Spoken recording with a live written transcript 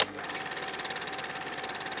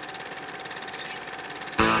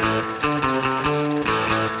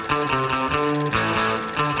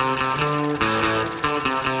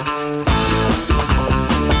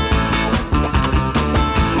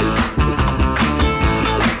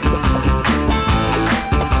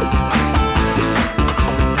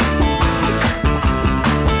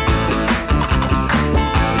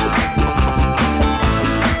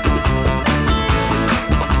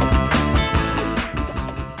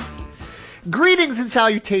Greetings and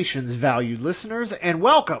salutations, valued listeners, and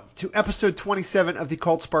welcome to episode 27 of the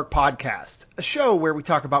Cult Spark Podcast, a show where we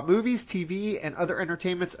talk about movies, TV, and other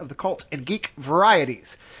entertainments of the cult and geek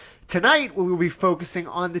varieties. Tonight, we will be focusing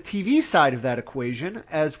on the TV side of that equation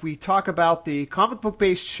as we talk about the comic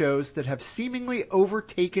book-based shows that have seemingly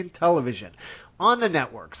overtaken television on the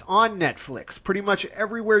networks, on Netflix. Pretty much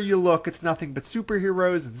everywhere you look, it's nothing but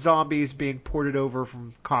superheroes and zombies being ported over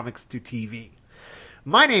from comics to TV.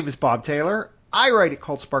 My name is Bob Taylor. I write at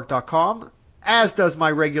cultspark.com, as does my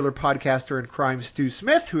regular podcaster in crime, Stu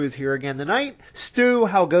Smith, who is here again tonight. Stu,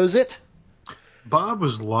 how goes it? Bob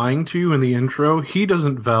was lying to you in the intro. He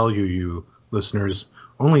doesn't value you, listeners.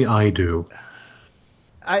 Only I do.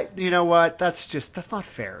 You know what? That's not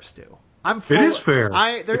fair, Stu. It is fair.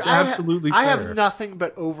 It's absolutely fair. I have nothing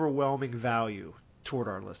but overwhelming value toward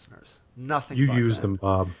our listeners. Nothing You but use that. them,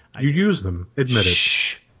 Bob. You use them. Admit it.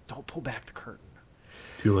 Shh. Don't pull back the curtain.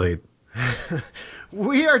 Too late.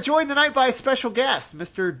 We are joined tonight by a special guest,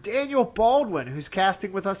 Mr. Daniel Baldwin, who's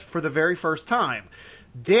casting with us for the very first time.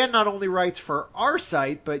 Dan not only writes for our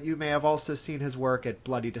site, but you may have also seen his work at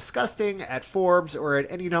Bloody Disgusting, at Forbes, or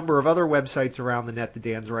at any number of other websites around the net that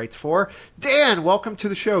Dan writes for. Dan, welcome to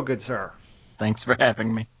the show, good sir. Thanks for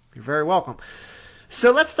having me. You're very welcome.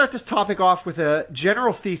 So let's start this topic off with a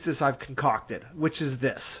general thesis I've concocted, which is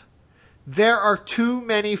this. There are too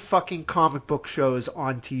many fucking comic book shows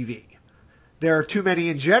on TV. There are too many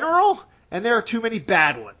in general, and there are too many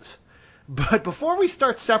bad ones. But before we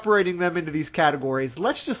start separating them into these categories,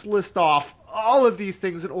 let's just list off all of these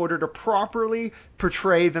things in order to properly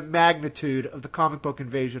portray the magnitude of the comic book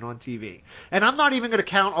invasion on TV. And I'm not even going to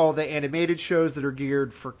count all the animated shows that are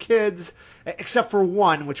geared for kids, except for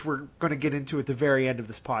one, which we're going to get into at the very end of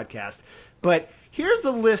this podcast. But here's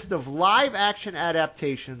the list of live-action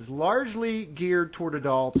adaptations largely geared toward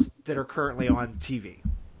adults that are currently on TV.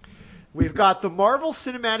 We've got the Marvel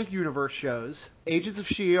Cinematic Universe shows, Agents of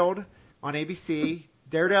S.H.I.E.L.D. on ABC,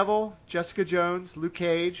 Daredevil, Jessica Jones, Luke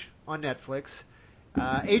Cage on Netflix,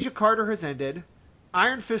 Agent Carter has ended,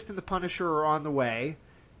 Iron Fist and the Punisher are on the way,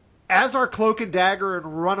 as are Cloak and Dagger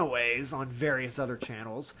and Runaways on various other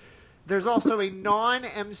channels. There's also a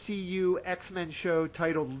non-MCU X-Men show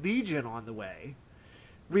titled Legion on the way.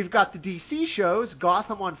 We've got the DC shows,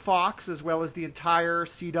 Gotham on Fox, as well as the entire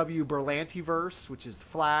CW Berlantiverse, which is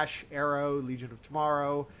Flash, Arrow, Legion of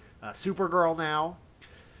Tomorrow, Supergirl now.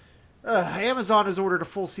 Amazon has ordered a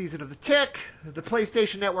full season of The Tick. The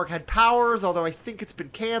PlayStation Network had Powers, although I think it's been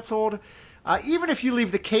canceled. Even if you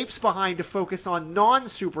leave the capes behind to focus on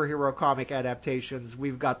non-superhero comic adaptations,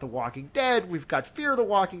 we've got The Walking Dead, we've got Fear the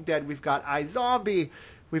Walking Dead, we've got iZombie,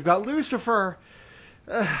 we've got Lucifer.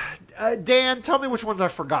 Dan, tell me which ones I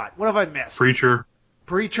forgot. What have I missed? Preacher?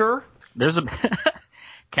 There's a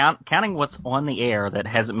counting what's on the air that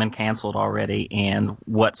hasn't been canceled already and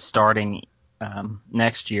what's starting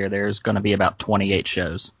next year, there's going to be about 28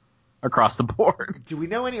 shows across the board. Do we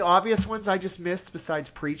know any obvious ones I just missed besides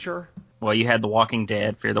Preacher? Well, you had The Walking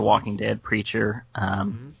Dead, Fear the Walking Dead, Preacher.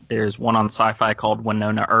 There's one on Sci-Fi called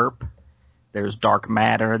Winona Earp. There's Dark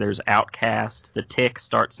Matter. There's Outcast. The Tick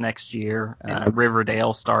starts next year.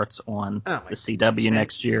 Riverdale starts on the CW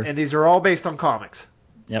next year. And these are all based on comics.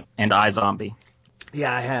 Yep, and iZombie.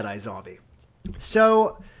 Yeah, I had iZombie.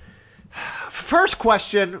 So, first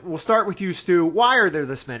question, we'll start with you, Stu. Why are there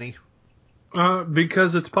this many?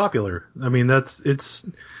 Because it's popular. I mean,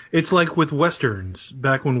 it's like with Westerns,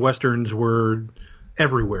 back when Westerns were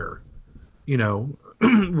everywhere. You know,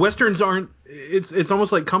 Westerns aren't, it's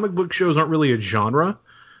almost like comic book shows aren't really a genre.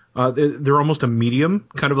 They're almost a medium,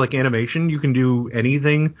 kind of like animation. You can do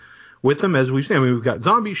anything with them, as we've seen. I mean, we've got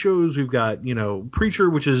zombie shows, we've got, Preacher,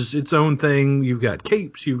 which is its own thing. You've got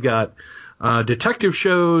capes, you've got detective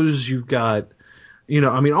shows, you've got,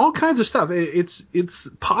 all kinds of stuff. It's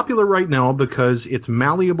popular right now because it's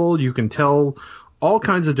malleable. You can tell all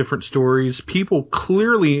kinds of different stories. People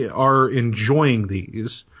clearly are enjoying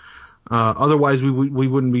these. Otherwise, we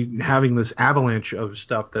wouldn't be having this avalanche of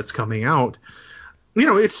stuff that's coming out.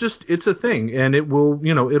 It's a thing, and it will,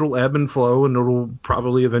 it'll ebb and flow, and it'll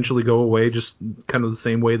probably eventually go away, just kind of the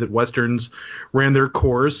same way that Westerns ran their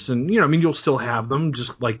course. And, you'll still have them,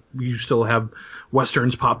 just like you still have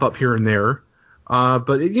Westerns pop up here and there.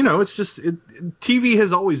 But, TV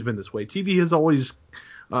has always been this way. TV has always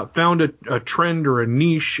found a trend or a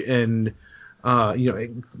niche and,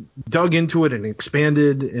 dug into it and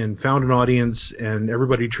expanded and found an audience, and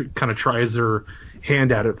everybody kind of tries their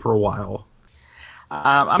hand at it for a while.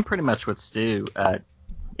 I'm pretty much with Stu.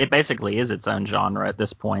 It basically is its own genre at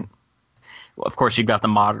this point. Well, of course, you've got the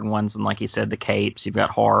modern ones, and like you said, the capes. You've got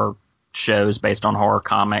horror shows based on horror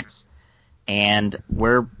comics. and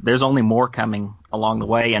there's only more coming along the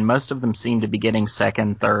way, and most of them seem to be getting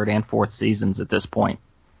second, third, and fourth seasons at this point.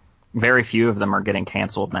 Very few of them are getting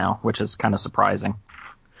canceled now, which is kind of surprising.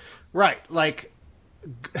 Right, like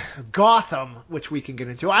Gotham, which we can get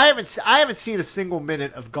into. I haven't seen a single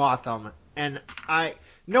minute of Gotham, and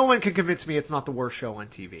no one can convince me it's not the worst show on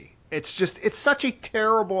TV. It's such a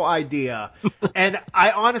terrible idea, and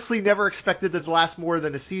I honestly never expected it to last more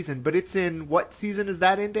than a season. But it's in, what season is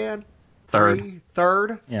that in, Dan?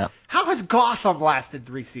 Third? Yeah. How has Gotham lasted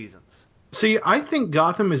 3 seasons? See, I think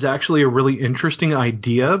Gotham is actually a really interesting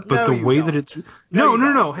idea, but the way that it's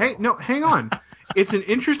no. Hang on. It's an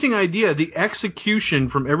interesting idea. The execution,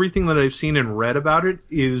 from everything that I've seen and read about it,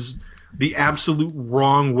 is the absolute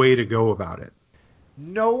wrong way to go about it.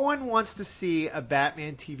 No one wants to see a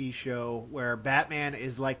Batman TV show where Batman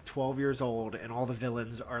is like 12 years old and all the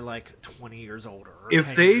villains are like 20 years older.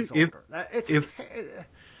 It's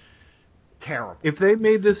terrible. If they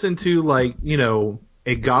made this into, like,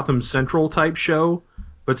 a Gotham Central type show,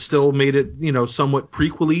 but still made it, somewhat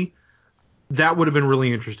prequely, that would have been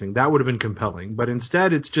really interesting. That would have been compelling. But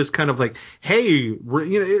instead, it's just kind of like, hey,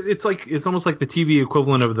 it's almost like the TV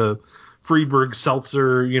equivalent of the Friedberg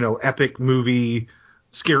Seltzer, epic movie,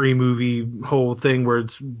 scary movie whole thing, where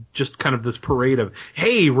it's just kind of this parade of,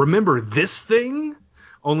 hey, remember this thing?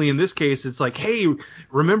 Only in this case, it's like, hey,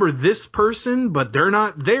 remember this person, but they're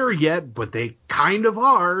not there yet, but they kind of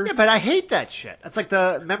are. Yeah, but I hate that shit. It's like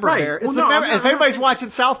the member berry. If anybody's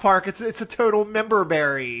watching South Park, it's a total member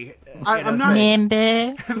berry. I'm not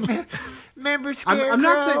member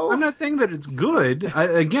Scarecrow. I'm not saying that it's good.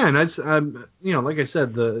 Like I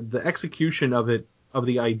said, the execution of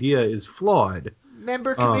the idea is flawed.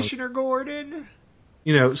 Member Commissioner Gordon.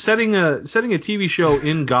 Setting a TV show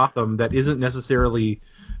in Gotham that isn't necessarily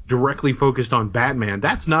directly focused on Batman,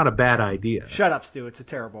 that's not a bad idea. Shut up, Stu. It's a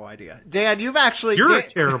terrible idea. Dan, You're a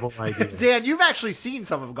terrible idea. Dan, you've actually seen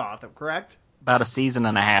some of Gotham, correct? About a season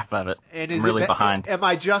and a half of it. And I'm really behind. Am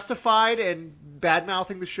I justified in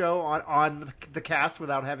bad-mouthing the show on the cast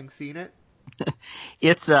without having seen it?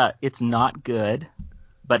 It's not good,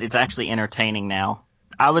 but it's actually entertaining now.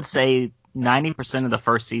 I would say 90% of the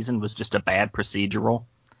first season was just a bad procedural,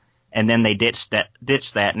 and then they ditched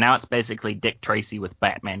that. Now it's basically Dick Tracy with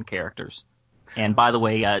Batman characters. And by the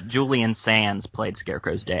way, Julian Sands played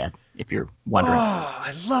Scarecrow's dad, if you're wondering. Oh,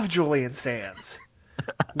 I love Julian Sands.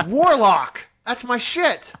 Warlock! That's my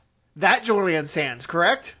shit! That Julian Sands,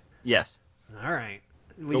 correct? Yes. All right.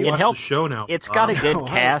 It helps the show now. It's got a good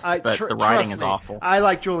cast, but the writing is awful. I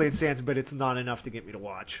like Julian Sands, but it's not enough to get me to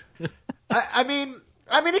watch. I mean,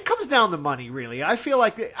 it comes down to money, really. I feel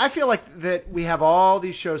like that we have all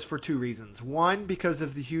these shows for 2 reasons. One, because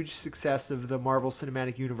of the huge success of the Marvel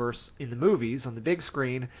Cinematic Universe in the movies on the big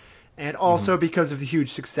screen, and also because of the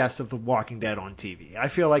huge success of The Walking Dead on TV. I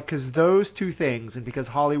feel like because those 2 things, and because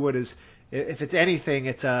Hollywood is, if it's anything,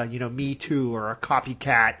 it's a Me Too or a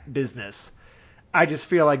copycat business. I just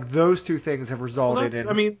feel like those 2 things have resulted in.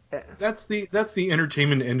 I mean, that's the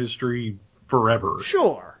entertainment industry forever.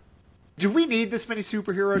 Sure. Do we need this many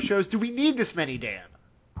superhero shows? Do we need this many, Dan?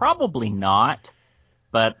 Probably not,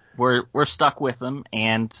 but we're stuck with them,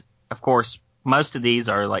 and of course, most of these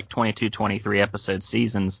are like 22, 23 episode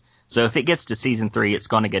seasons, so if it gets to season 3, it's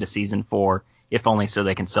going to get a season 4, if only so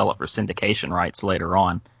they can sell it for syndication rights later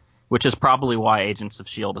on, which is probably why Agents of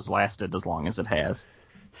S.H.I.E.L.D. has lasted as long as it has.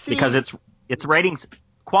 Because its ratings,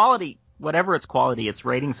 quality, whatever its quality, its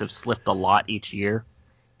ratings have slipped a lot each year.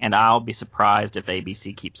 And I'll be surprised if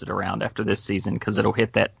ABC keeps it around after this season, because it'll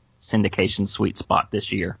hit that syndication sweet spot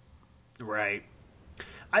this year. Right.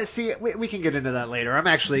 I see. We can get into that later. I'm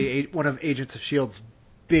actually one of Agents of S.H.I.E.L.D.'s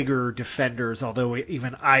bigger defenders, although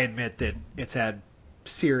even I admit that it's had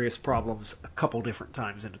serious problems a couple different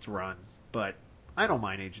times in its run. But I don't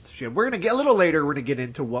mind Agents of S.H.I.E.L.D. We're going to get a little later. We're going to get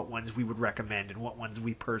into what ones we would recommend and what ones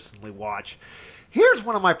we personally watch. Here's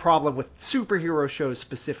one of my problems with superhero shows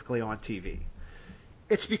specifically on TV.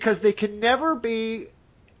 It's because they can never be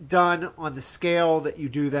done on the scale that you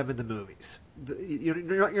do them in the movies. You're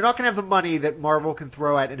not going to have the money that Marvel can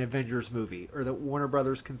throw at an Avengers movie, or that Warner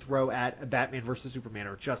Brothers can throw at a Batman vs. Superman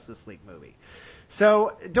or Justice League movie.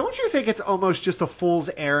 So don't you think it's almost just a fool's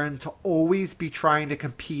errand to always be trying to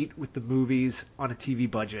compete with the movies on a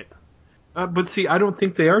TV budget? But see, I don't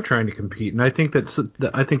think they are trying to compete, and I think that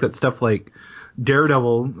stuff like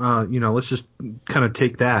Daredevil, let's just kind of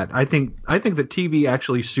take that. I think that TV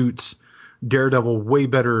actually suits Daredevil way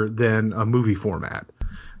better than a movie format.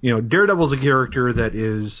 Daredevil's a character that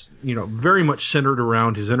is, very much centered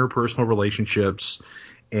around his interpersonal relationships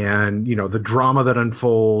and, the drama that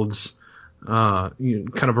unfolds.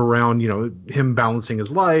 kind of around, him balancing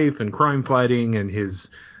his life and crime fighting and his,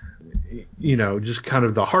 just kind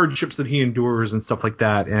of the hardships that he endures and stuff like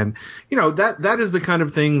that. And, that is the kind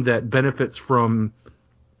of thing that benefits from,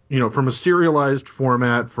 from a serialized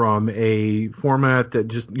format, from a format that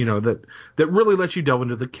just, that really lets you delve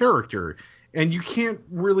into the character. And you can't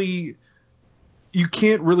really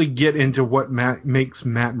get into what makes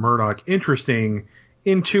Matt Murdock interesting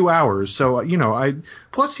in 2 hours. So,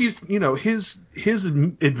 plus he's, his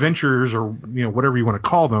adventures, or, whatever you want to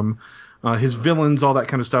call them, his villains, all that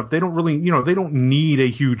kind of stuff, they don't really, they don't need a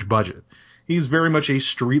huge budget. He's very much a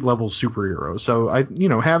street level superhero. So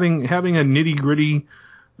having a nitty gritty,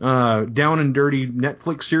 down and dirty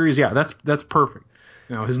Netflix series, yeah, that's perfect.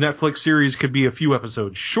 His Netflix series could be a few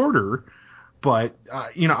episodes shorter, but,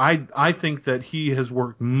 I think that he has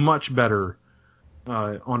worked much better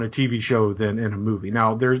on a TV show than in a movie.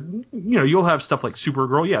 Now, there's, you'll have stuff like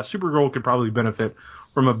Supergirl. Yeah, Supergirl could probably benefit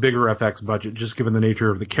from a bigger FX budget, just given the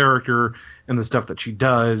nature of the character and the stuff that she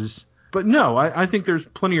does. But no, I think there's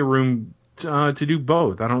plenty of room to do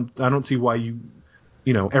both. I don't see why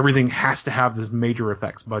everything has to have this major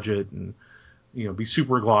effects budget and, be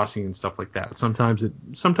super glossy and stuff like that. Sometimes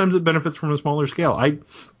it benefits from a smaller scale.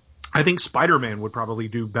 I think Spider-Man would probably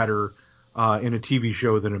do better in a TV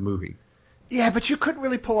show than a movie. Yeah, but you couldn't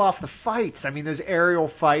really pull off the fights. I mean, those aerial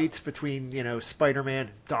fights between, Spider-Man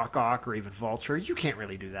and Doc Ock or even Vulture. You can't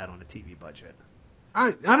really do that on a TV budget.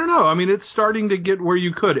 I don't know. I mean, it's starting to get where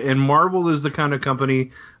you could. And Marvel is the kind of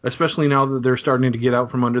company, especially now that they're starting to get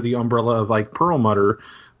out from under the umbrella of, like, Perlmutter,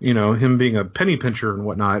 him being a penny pincher and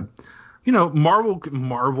whatnot.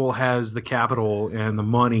 Marvel has the capital and the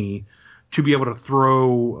money to be able to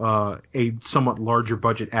throw a somewhat larger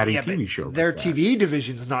budget at a TV show. Their TV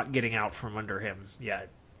division's not getting out from under him yet.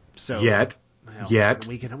 So yet.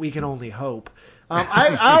 We can only hope.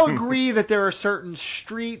 I'll agree that there are certain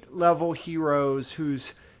street level heroes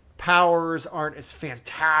whose powers aren't as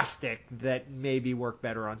fantastic that maybe work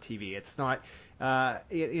better on TV. It's not,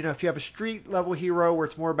 if you have a street level hero where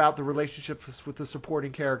it's more about the relationships with the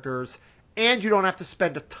supporting characters, and you don't have to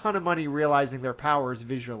spend a ton of money realizing their powers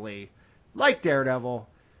visually, like Daredevil,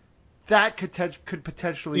 that could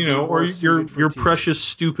potentially be or your precious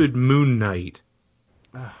stupid Moon Knight.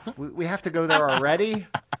 We have to go there already.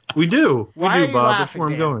 We do. Why we are do, you Bob. laughing, That's where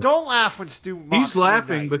I'm Dan? going. Don't laugh when Stu mocks He's laughing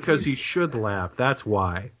Moon Knight. because he should laugh. That's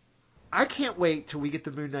why. I can't wait till we get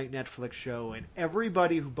the Moon Knight Netflix show and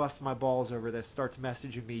everybody who busts my balls over this starts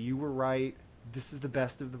messaging me. You were right. This is the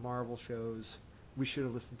best of the Marvel shows. We should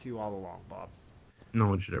have listened to you all along, Bob. No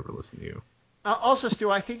one should ever listen to you. Also,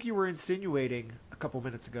 Stu, I think you were insinuating a couple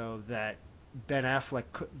minutes ago that Ben Affleck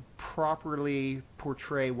couldn't properly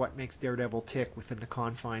portray what makes Daredevil tick within the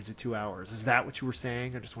confines of 2 hours. Is that what you were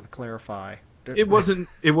saying? I just want to clarify. It wasn't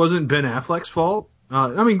Ben Affleck's fault.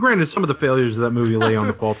 I mean, granted, some of the failures of that movie lay on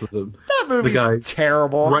the fault of that movie's the guy.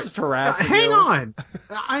 Terrible. Right. I'm just harassing Hang you. on.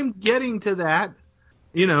 I'm getting to that.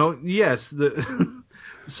 Yes,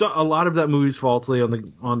 so a lot of that movie's fault lay at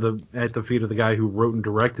the feet of the guy who wrote and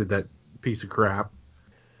directed that piece of crap.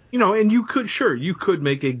 And you could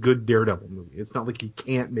make a good Daredevil movie. It's not like you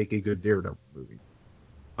can't make a good Daredevil movie.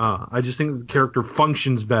 I just think the character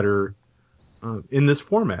functions better in this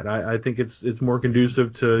format. I think it's more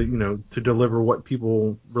conducive to deliver what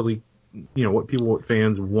people really, what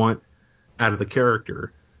fans want out of the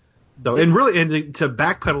character. Though, and to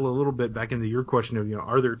backpedal a little bit back into your question of,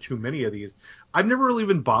 are there too many of these? I've never really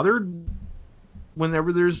been bothered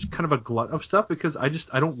whenever there's kind of a glut of stuff because I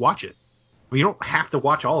don't watch it. You don't have to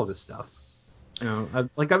watch all of this stuff.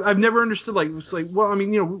 I've never understood. It's like, well, I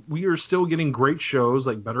mean, we are still getting great shows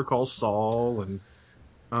like Better Call Saul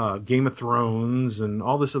and Game of Thrones and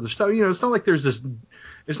all this other stuff. It's not like there's this.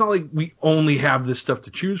 It's not like we only have this stuff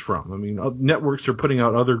to choose from. I mean, networks are putting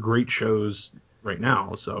out other great shows right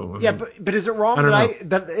now. So but is it wrong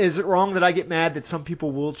is it wrong that I get mad that some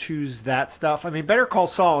people will choose that stuff? I mean, Better Call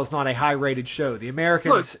Saul is not a high-rated show. The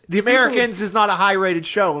Americans is not a high-rated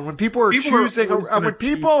show. And when people are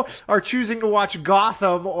choosing to watch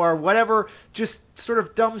Gotham or whatever, just sort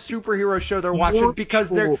of dumb superhero show they're watching because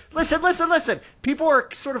they're listen. People are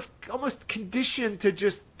sort of almost conditioned to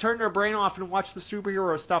just turn their brain off and watch the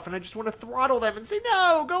superhero stuff, and I just want to throttle them and say,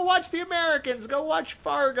 no, go watch The Americans, go watch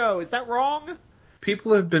Fargo. Is that wrong?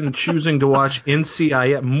 People have been choosing to watch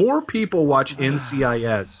NCIS. More people watch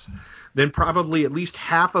NCIS than probably at least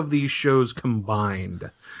half of these shows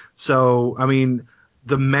combined. So, I mean,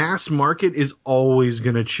 the mass market is always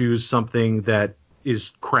going to choose something that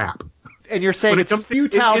is crap. And you're saying it's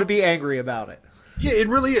futile to be angry about it. Yeah, it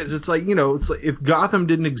really is. It's like, if Gotham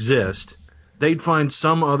didn't exist, they'd find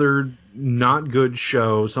some other not good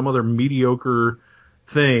show, some other mediocre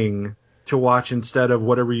thing to watch instead of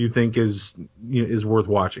whatever you think is worth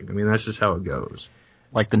watching. I mean, that's just how it goes.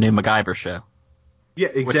 Like the new MacGyver show. Yeah,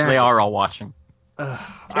 exactly. Which they are all watching.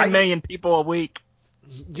 10 million people a week.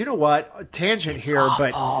 You know what? Tangent It's here,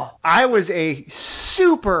 awful. but I was a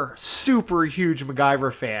super, super huge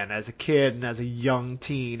MacGyver fan as a kid and as a young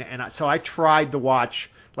teen, and so I tried to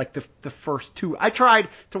watch like the first two. I tried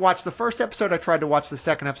to watch the first episode. I tried to watch the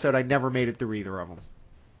second episode. I never made it through either of them.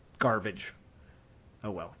 Garbage.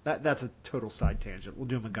 Oh well, that's a total side tangent. We'll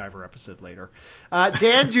do a MacGyver episode later.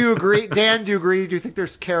 Dan, do you agree? Dan, do you agree? Do you think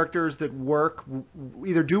there's characters that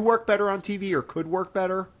either do work better on TV or could work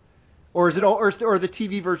better? Or is it all, or the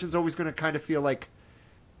TV version's always going to kind of feel like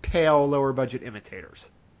pale, lower budget imitators?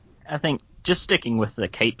 I think just sticking with the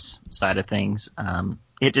capes side of things,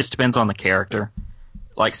 it just depends on the character.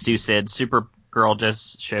 Like Stu said, Supergirl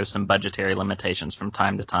just shows some budgetary limitations from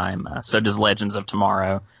time to time. So does Legends of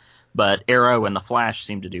Tomorrow. But Arrow and The Flash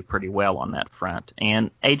seem to do pretty well on that front. And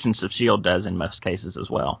Agents of S.H.I.E.L.D. does in most cases as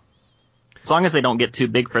well. As long as they don't get too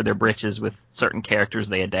big for their britches with certain characters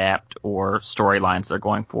they adapt or storylines they're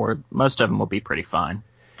going for, most of them will be pretty fine.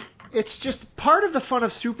 It's just part of the fun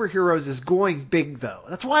of superheroes is going big, though.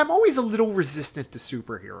 That's why I'm always a little resistant to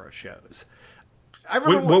superhero shows. I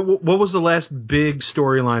remember what was the last big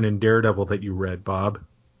storyline in Daredevil that you read, Bob?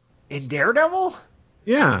 In Daredevil?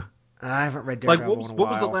 Yeah. I haven't read Daredevil in a while. What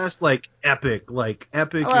was the last epic?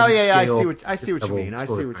 Oh yeah, I see what you mean.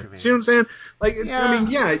 See what I'm saying?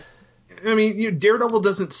 I mean, Daredevil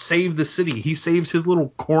doesn't save the city. He saves his little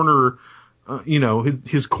corner,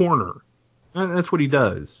 his corner. That's what he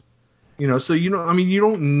does. So you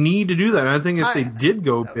don't need to do that. I think if they did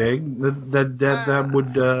go big, that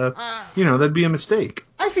would, that'd be a mistake.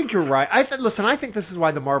 I think you're right. Listen, I think this is why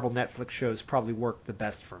the Marvel Netflix shows probably work the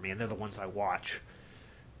best for me, and they're the ones I watch.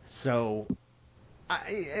 So,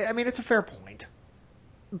 I mean, it's a fair point.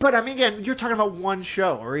 But, I mean, again, you're talking about one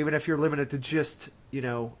show, or even if you're limited to just,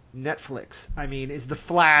 Netflix. I mean, is The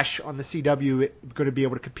Flash on the CW going to be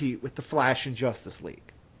able to compete with The Flash in Justice League?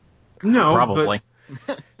 No, probably.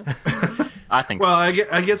 I think. Well,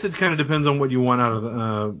 I guess it kind of depends on what you want out of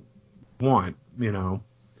the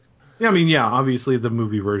Yeah, I mean, obviously the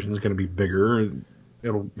movie version is going to be bigger.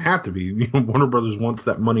 It'll have to be. Warner Brothers wants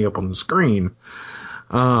that money up on the screen.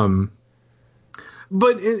 But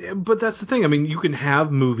that's the thing. I mean, you can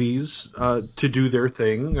have movies to do their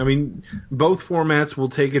thing. I mean, both formats will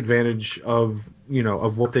take advantage of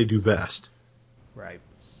what they do best. Right.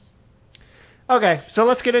 Okay, so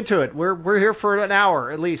let's get into it. We're here for an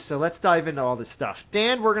hour at least, so let's dive into all this stuff.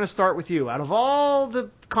 Dan, we're going to start with you. Out of all the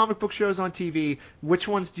comic book shows on TV, which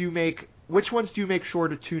ones do you make sure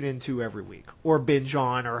to tune into every week, or binge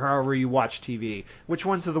on, or however you watch TV? Which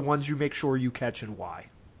ones are the ones you make sure you catch, and why?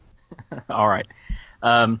 All right.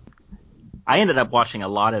 I ended up watching a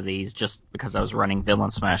lot of these just because I was running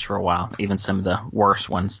Villain Smash for a while, even some of the worse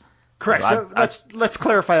ones. Correct. So let's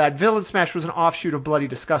clarify that. Villain Smash was an offshoot of Bloody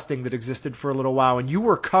Disgusting that existed for a little while, and you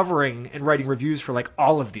were covering and writing reviews for like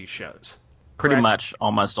all of these shows. Pretty correct? much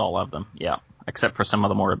almost all of them, yeah, except for some of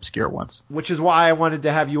the more obscure ones. Which is why I wanted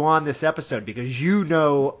to have you on this episode, because you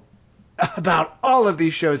know about all of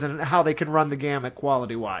these shows and how they can run the gamut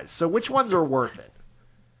quality-wise. So which ones are worth it?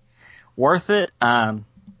 Worth it? I've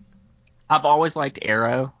always liked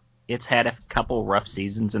Arrow. It's had a couple rough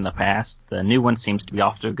seasons in the past. The new one seems to be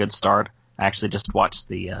off to a good start. I actually just watched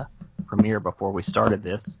the premiere before we started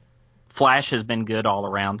this. Flash has been good all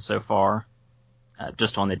around so far,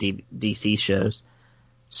 just on the DC shows.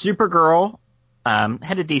 Supergirl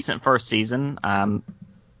had a decent first season. I'm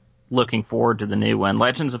looking forward to the new one.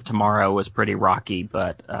 Legends of Tomorrow was pretty rocky,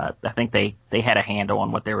 but I think they had a handle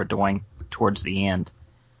on what they were doing towards the end.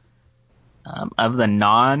 Of the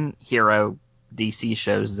non-hero DC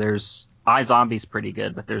shows, there's iZombie's pretty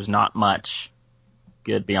good, but there's not much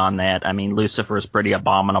good beyond that. I mean, Lucifer is pretty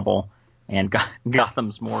abominable, and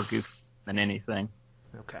Gotham's more goofy than anything.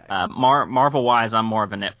 Okay. Marvel-wise, I'm more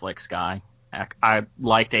of a Netflix guy. I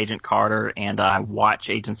liked Agent Carter, and I watch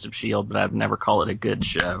Agents of S.H.I.E.L.D., but I'd never call it a good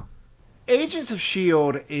show. Agents of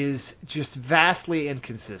S.H.I.E.L.D. is just vastly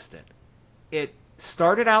inconsistent. It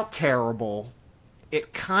started out terrible.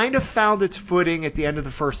 It kind of found its footing at the end of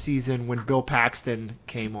the first season when Bill Paxton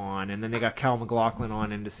came on, and then they got Cal McLaughlin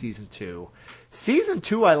on into Season 2. Season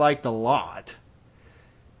 2 I liked a lot.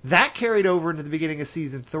 That carried over into the beginning of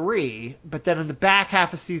Season 3, but then in the back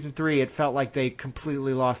half of Season 3 it felt like they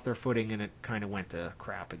completely lost their footing and it kind of went to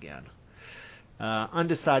crap again.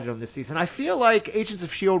 Undecided on this season. I feel like Agents of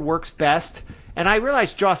S.H.I.E.L.D. works best, and I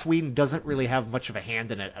realize Joss Whedon doesn't really have much of a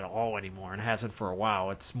hand in it at all anymore, and hasn't for a while.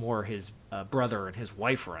 It's more his brother and his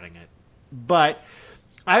wife running it. But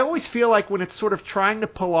I always feel like when it's sort of trying to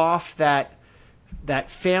pull off that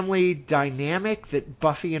family dynamic that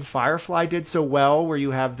Buffy and Firefly did so well, where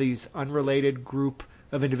you have these unrelated group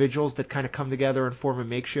of individuals that kind of come together and form a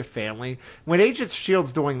makeshift family. When Agents of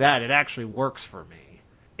S.H.I.E.L.D.'s doing that, it actually works for me.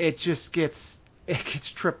 It just gets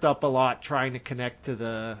tripped up a lot trying to connect to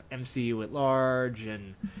the MCU at large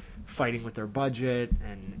and fighting with their budget,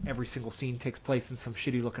 and every single scene takes place in some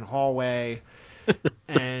shitty looking hallway.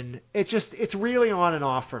 And it's really on and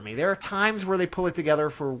off for me. There are times where they pull it together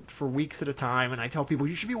for weeks at a time, and I tell people,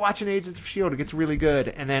 you should be watching Agents of S.H.I.E.L.D. It gets really good.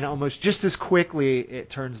 And then almost just as quickly, it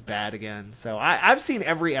turns bad again. So I've seen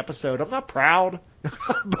every episode. I'm not proud,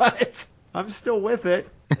 but I'm still with it.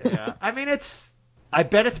 Yeah. I mean, I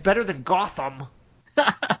bet it's better than Gotham.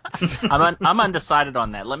 I'm undecided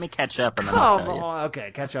on that. Let me catch up and then I'll tell you.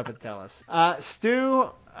 Okay, catch up and tell us. Stu,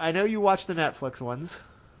 I know you watch the Netflix ones.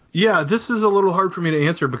 Yeah, this is a little hard for me to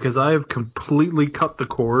answer because I have completely cut the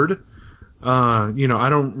cord. I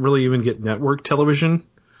don't really even get network television.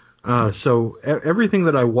 So everything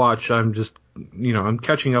that I watch, I'm just, I'm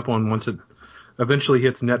catching up on once it eventually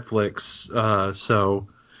hits Netflix. So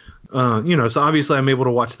obviously I'm able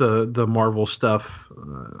to watch the Marvel stuff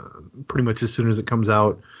pretty much as soon as it comes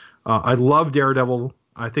out. I love Daredevil.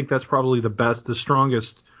 I think that's probably the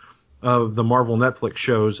strongest of the Marvel Netflix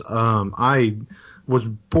shows. I was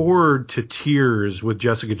bored to tears with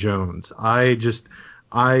Jessica Jones. I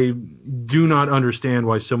do not understand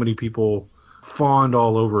why so many people fawned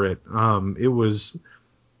all over it. It was,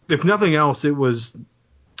 if nothing else, it was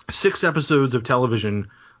 6 episodes of television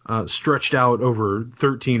stretched out over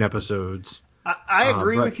 13 episodes. I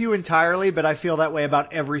agree with you entirely, but I feel that way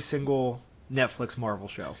about every single Netflix Marvel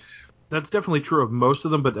show. That's definitely true of most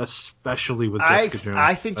of them, but especially with Jessica Jones.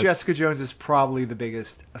 I think Jessica Jones is probably the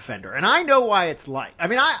biggest offender. And I know why it's like. I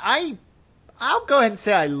mean, I'll go ahead and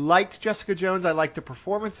say I liked Jessica Jones. I liked the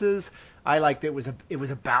performances. I liked it was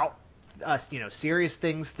about serious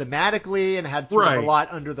things thematically and had sort of a lot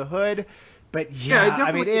under the hood. But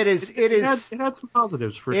I mean, it had some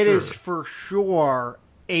positives for sure. It is for sure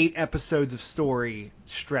 8 episodes of story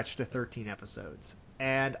stretched to 13 episodes.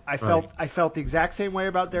 And I felt the exact same way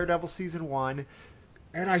about Daredevil Season 1.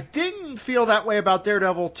 And I didn't feel that way about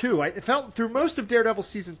Daredevil 2. I felt through most of Daredevil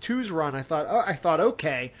Season 2's run, I thought,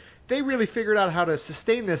 okay, they really figured out how to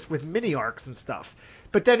sustain this with mini arcs and stuff.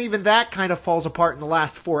 But then even that kind of falls apart in the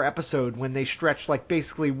last 4 episodes when they stretch like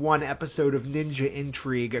basically 1 episode of ninja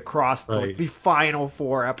intrigue across the final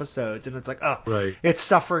 4 episodes. And it's like, it's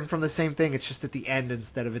suffering from the same thing. It's just at the end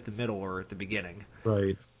instead of at the middle or at the beginning.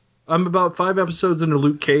 Right. I'm about 5 episodes into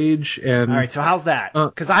Luke Cage. And all right, so how's that?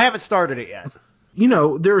 Because I haven't started it yet.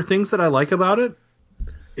 There are things that I like about it.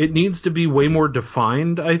 It needs to be way more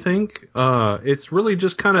defined, I think. It's really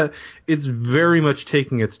just it's very much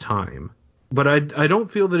taking its time. But I don't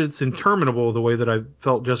feel that it's interminable the way that I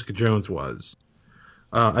felt Jessica Jones was.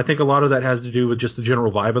 I think a lot of that has to do with just the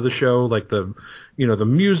general vibe of the show, like the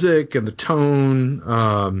music and the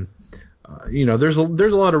tone. There's a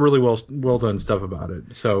lot of really well done stuff about it.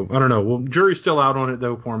 So I don't know. Well, jury's still out on it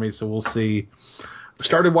though for me, so we'll see.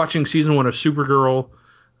 Started watching season 1 of Supergirl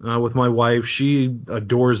with my wife. She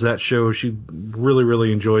adores that show. She really,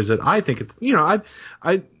 really enjoys it. I think it's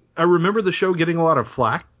I remember the show getting a lot of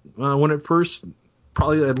flack when it first,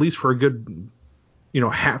 probably at least for a good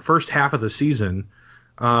first half of the season.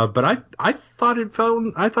 But I thought it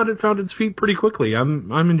found its feet pretty quickly.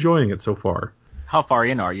 I'm enjoying it so far. How far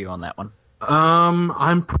in are you on that one?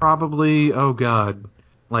 I'm probably,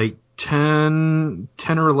 like 10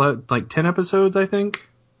 or 11, like 10 episodes, I think.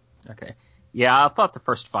 Okay. Yeah, I thought the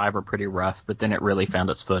first 5 were pretty rough, but then it really found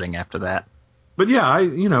its footing after that. But yeah,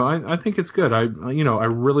 I think it's good. I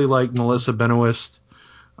really like Melissa Benoist.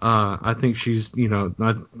 I think she's,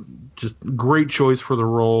 just great choice for the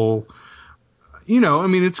role.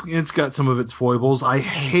 It's got some of its foibles. I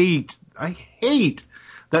hate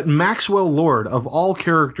that Maxwell Lord, of all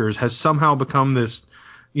characters, has somehow become this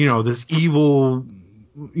evil,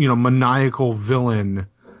 maniacal villain.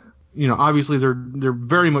 Obviously they're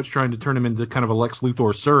very much trying to turn him into kind of a Lex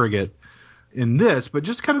Luthor surrogate in this, but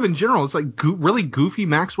just kind of in general, it's like really goofy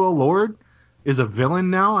Maxwell Lord is a villain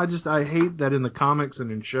now. I hate that in the comics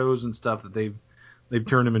and in shows and stuff that they've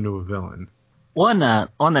turned him into a villain. On the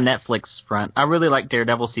Netflix front, I really liked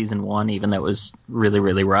Daredevil Season 1, even though it was really,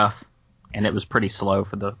 really rough. And it was pretty slow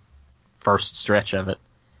for the first stretch of it.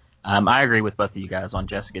 I agree with both of you guys on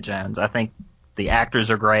Jessica Jones. I think the actors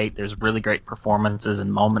are great. There's really great performances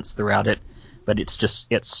and moments throughout it, but it's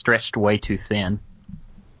stretched way too thin.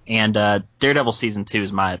 And Daredevil Season 2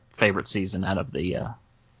 is my favorite season out of the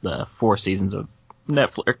 4 seasons of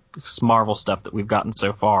Netflix Marvel stuff that we've gotten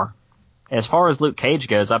so far. As far as Luke Cage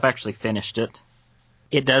goes, I've actually finished it.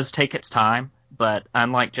 It does take its time, but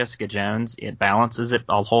unlike Jessica Jones, it balances it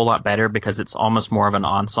a whole lot better because it's almost more of an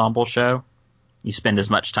ensemble show. You spend as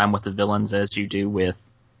much time with the villains as you do with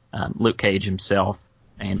Luke Cage himself,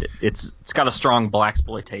 and it's got a strong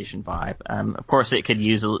blaxploitation vibe. Of course, it could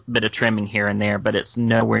use a bit of trimming here and there, but it's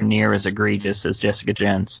nowhere near as egregious as Jessica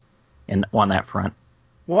Jones on that front.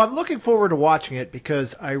 Well, I'm looking forward to watching it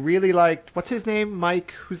because I really liked, what's his name?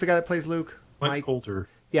 Mike? Who's the guy that plays Luke? Mike Coulter.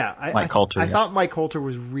 Yeah, Mike Coulter. I thought Mike Coulter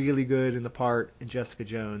was really good in the part in Jessica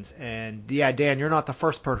Jones. And yeah, Dan, you're not the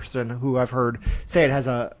first person who I've heard say it has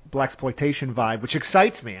a blaxploitation vibe, which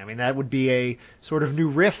excites me. I mean, that would be a sort of new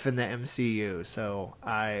riff in the MCU. So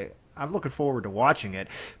I'm looking forward to watching it.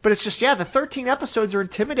 But it's just, yeah, the 13 episodes are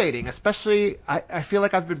intimidating, especially I feel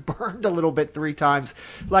like I've been burned a little bit 3 times.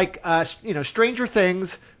 Like, Stranger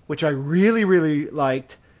Things, which I really, really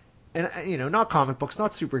liked. And, not comic books,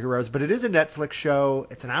 not superheroes, but it is a Netflix show.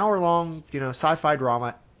 It's an hour-long, sci-fi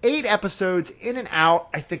drama. 8 episodes, in and out.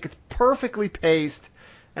 I think it's perfectly paced.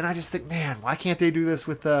 And I just think, man, why can't they do this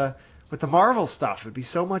with the Marvel stuff? It'd be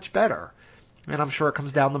so much better. And I'm sure it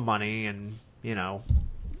comes down to money and,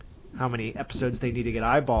 how many episodes they need to get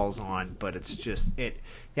eyeballs on. But it's just,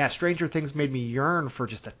 Stranger Things made me yearn for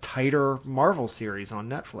just a tighter Marvel series on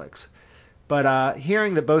Netflix. But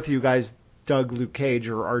hearing that both of you guys dug Luke Cage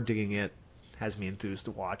or are digging it has me enthused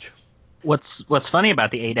to watch. What's funny about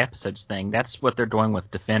the 8 episodes thing, that's what they're doing with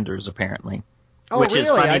Defenders, apparently. Oh, which really? Is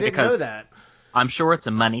funny I didn't because know that. I'm sure it's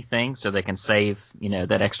a money thing, so they can save,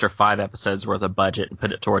 that extra 5 episodes worth of budget and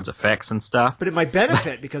put it towards effects and stuff. But it might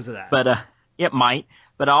benefit because of that. But it might.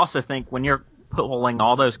 But I also think when you're pulling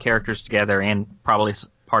all those characters together and probably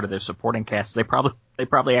part of their supporting cast, they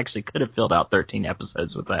probably actually could have filled out 13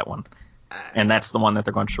 episodes with that one. And that's the one that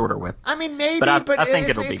they're going shorter with. I mean, maybe, but I think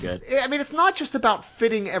it'll be good. I mean, it's not just about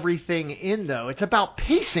fitting everything in, though. It's about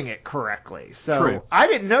pacing it correctly. So True. I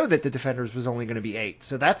didn't know that the Defenders was only going to be 8.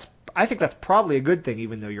 So I think that's probably a good thing,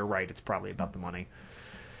 even though you're right. It's probably about the money.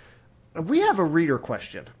 We have a reader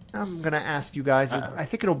question. I'm going to ask you guys. I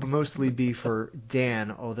think it'll mostly be for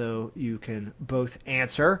Dan, although you can both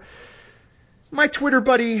answer. My Twitter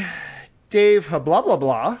buddy, Dave blah blah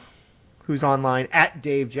blah, who's online at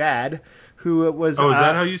Dave Jad, who was. Oh, is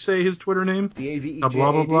that how you say his Twitter name? DAVEJAD.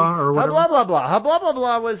 Blah blah blah or whatever. Blah blah blah. Blah blah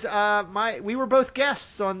blah was we were both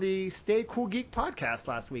guests on the Stay Cool Geek podcast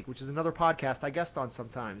last week, which is another podcast I guest on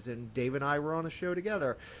sometimes, and Dave and I were on a show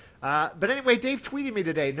together. But anyway, Dave tweeted me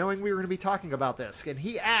today, knowing we were going to be talking about this, and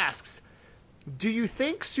he asks, "Do you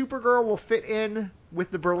think Supergirl will fit in with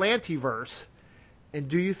the Berlanti-verse? And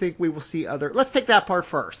do you think we will see other..." Let's take that part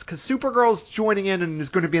first, because Supergirl's joining in and is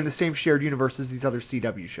going to be in the same shared universe as these other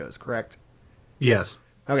CW shows, correct? Yes.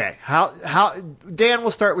 Okay. How Dan,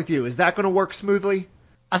 we'll start with you. Is that going to work smoothly?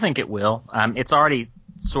 I think it will. It's already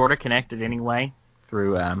sort of connected anyway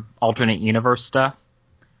through alternate universe stuff.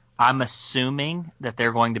 I'm assuming that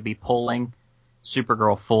they're going to be pulling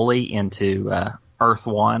Supergirl fully into Earth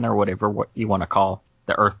 1 or whatever what you want to call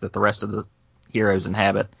the Earth that the rest of the heroes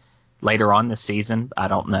inhabit later on this season. I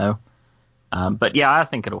don't know. But yeah, I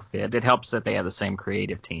think it'll fit. It helps that they have the same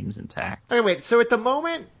creative teams intact. Okay, wait. So at the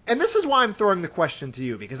moment, and this is why I'm throwing the question to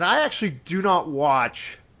you, because I actually do not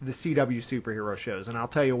watch the CW superhero shows, and I'll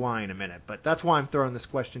tell you why in a minute. But that's why I'm throwing this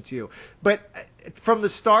question to you. But from the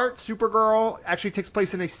start, Supergirl actually takes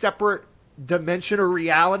place in a separate dimension or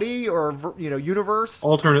reality or universe.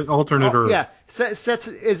 Alternate Earth. Yeah,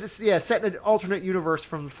 set in an alternate universe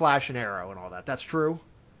from Flash and Arrow and all that. That's true.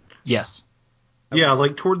 Yes. Yeah,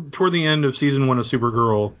 like toward the end of season 1 of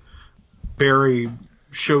Supergirl, Barry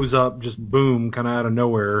shows up just boom, kind of out of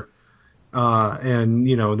nowhere, and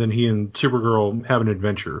then he and Supergirl have an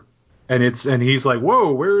adventure, and he's like,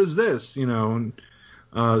 "Whoa, where is this?" And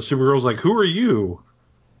Supergirl's like, "Who are you?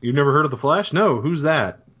 You've never heard of the Flash? No, who's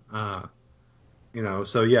that?" So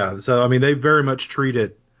yeah, I mean, they very much treat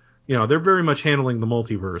it, they're very much handling the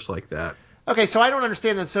multiverse like that. Okay, so I don't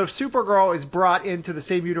understand that. So if Supergirl is brought into the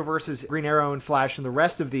same universe as Green Arrow and Flash and the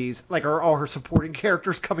rest of these, like, are all her supporting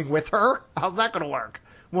characters coming with her? How's that going to work?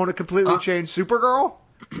 Won't it completely change Supergirl?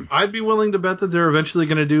 I'd be willing to bet that they're eventually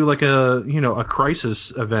going to do like a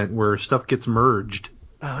crisis event where stuff gets merged.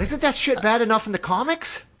 Oh, isn't that shit bad enough in the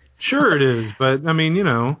comics? Sure it is, but I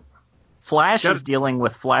mean, Flash is dealing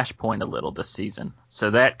with Flashpoint a little this season, so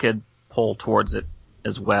that could pull towards it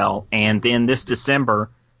as well. And then this December,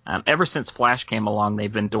 ever since Flash came along,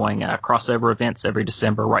 they've been doing crossover events every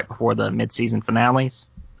December right before the mid-season finales.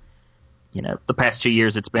 The past 2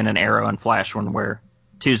 years it's been an Arrow and Flash one where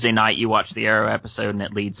Tuesday night you watch the Arrow episode and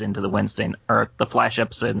it leads into the Flash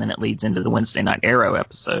episode and then it leads into the Wednesday night Arrow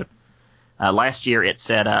episode. Last year it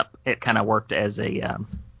kind of worked as a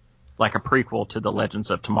like a prequel to the Legends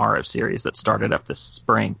of Tomorrow series that started up this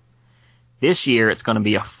spring. This year it's going to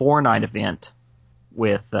be a 4-night event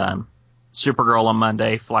with Supergirl on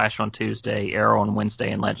Monday, Flash on Tuesday, Arrow on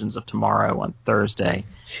Wednesday, and Legends of Tomorrow on Thursday.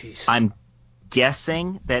 Jeez. I'm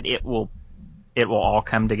guessing that it will all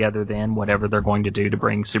come together then, whatever they're going to do to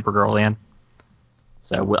bring Supergirl in.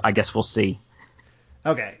 So I guess we'll see.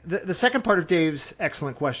 Okay. The second part of Dave's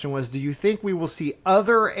excellent question was, do you think we will see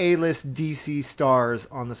other A-list DC stars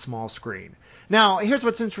on the small screen? Now, here's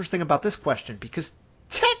what's interesting about this question, because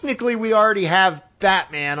technically we already have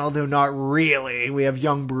Batman, although not really. We have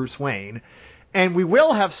young Bruce Wayne. And we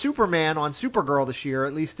will have Superman on Supergirl this year,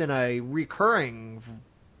 at least in a recurring,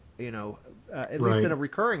 least in a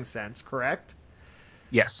recurring sense, correct?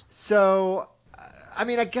 Yes. So, I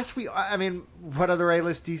mean, what other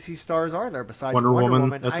A-list DC stars are there besides Wonder Woman?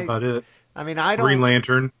 Woman? That's about it. I mean, I don't. Green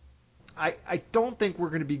Lantern. I don't think we're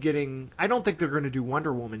going to be getting. I don't think they're going to do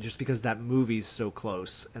Wonder Woman just because that movie's so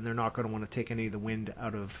close, and they're not going to want to take any of the wind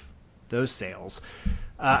out of those sails.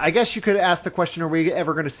 I guess you could ask the question: are we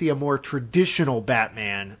ever going to see a more traditional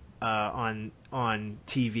Batman on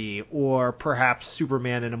TV, or perhaps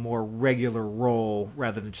Superman in a more regular role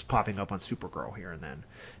rather than just popping up on Supergirl here and then?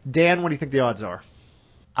 Dan, what do you think the odds are?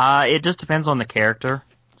 It just depends on the character.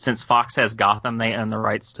 Since Fox has Gotham, they own the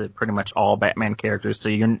rights to pretty much all Batman characters, so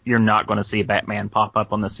you're not going to see Batman pop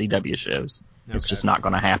up on the CW shows. Okay. It's just not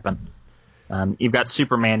going to happen. You've got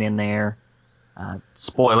Superman in there.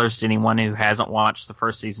 Spoilers to anyone who hasn't watched the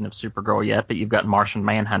first season of Supergirl yet, but you've got Martian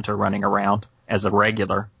Manhunter running around as a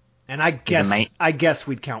regular. And I guess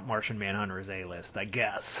we'd count Martian Manhunter as A-list, I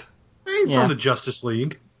guess. He's on the Justice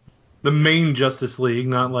League. The main Justice League,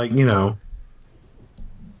 not like,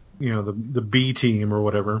 the B team or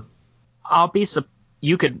whatever.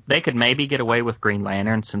 They could maybe get away with Green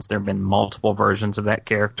Lantern since there have been multiple versions of that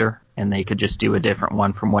character, and they could just do a different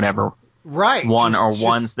one from whatever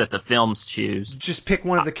ones that the films choose. Just pick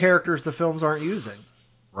one of the characters the films aren't using.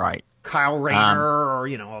 Right. Kyle Rayner or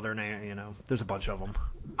all their name, there's a bunch of them.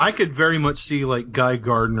 I could very much see like Guy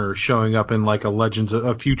Gardner showing up in like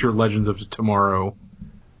a future Legends of Tomorrow.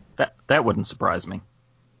 That wouldn't surprise me.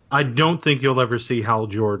 I don't think you'll ever see Hal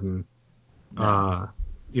Jordan. No.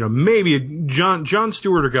 Maybe John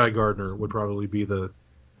Stewart or Guy Gardner would probably be the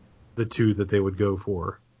two that they would go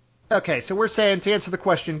for. Okay, so we're saying, to answer the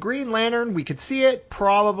question, Green Lantern, we could see it,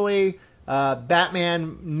 probably.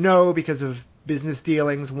 Batman, no, because of business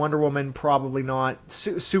dealings. Wonder Woman, probably not.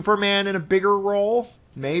 Superman in a bigger role,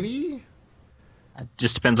 maybe? It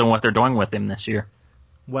just depends on what they're doing with him this year.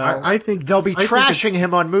 Well, I think they'll be trashing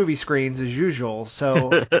him on movie screens as usual.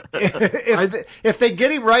 So if they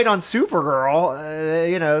get him right on Supergirl,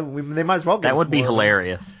 they might as well. That would be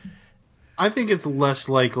hilarious. I think it's less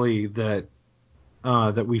likely that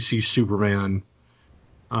we see Superman,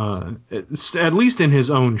 at least in his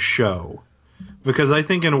own show, because I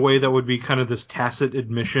think in a way that would be kind of this tacit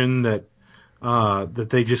admission that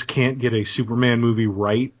they just can't get a Superman movie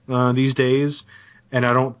right these days. And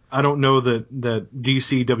I don't know that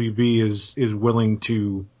DCWB is willing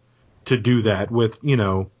to do that with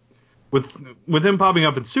him popping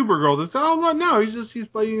up in Supergirl. It's he's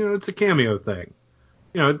playing, it's a cameo thing.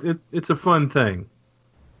 It's a fun thing.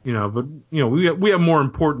 But we have more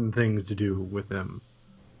important things to do with him.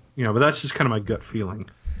 But that's just kind of my gut feeling.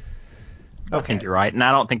 Okay. I think you're right, and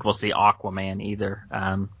I don't think we'll see Aquaman either.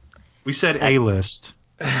 We said A-list.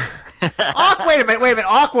 Wait a minute.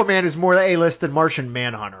 Aquaman is more A-list than Martian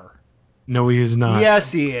Manhunter. No, he is not.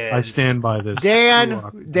 Yes, he is. I stand by this.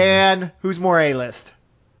 Dan, who's more A-list?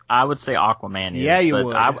 I would say Aquaman is. Yeah, you but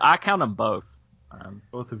would. I count them both.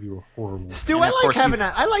 Both of you are horrible. Stu, I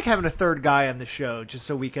like having a third guy on the show just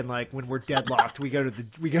so we can, like, when we're deadlocked, we go to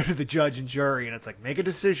the judge and jury, and it's like, make a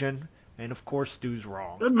decision, and of course Stu's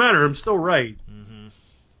wrong. Doesn't matter. I'm still right. Mm-hmm.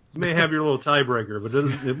 You may have your little tiebreaker, but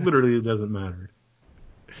it literally doesn't matter.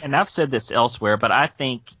 And I've said this elsewhere, but I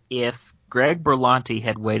think if Greg Berlanti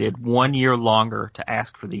had waited 1 year longer to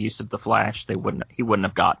ask for the use of the Flash, he wouldn't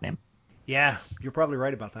have gotten him. Yeah, you're probably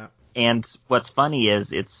right about that. And what's funny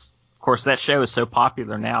is of course, that show is so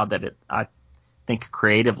popular now that I think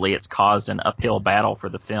creatively it's caused an uphill battle for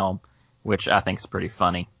the film, which I think is pretty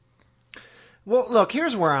funny. Well, look,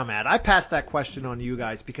 here's where I'm at. I passed that question on to you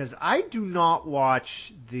guys because I do not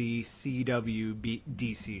watch the CW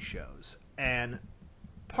DC shows. And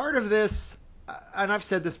part of this, and I've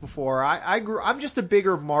said this before, I'm just a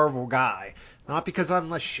bigger Marvel guy. Not because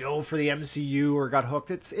I'm a shill for the MCU or got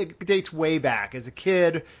hooked. It dates way back. As a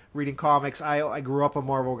kid, reading comics, I grew up a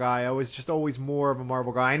Marvel guy. I was just always more of a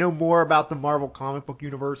Marvel guy. I know more about the Marvel comic book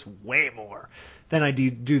universe, way more, than I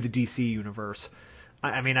do the DC universe.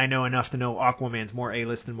 I mean, I know enough to know Aquaman's more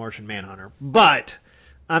A-list than Martian Manhunter. But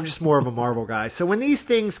I'm just more of a Marvel guy. So when these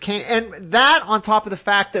things came, and that on top of the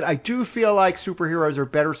fact that I do feel like superheroes are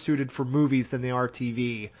better suited for movies than they are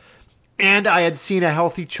TV, and I had seen a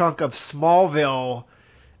healthy chunk of Smallville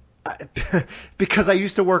because I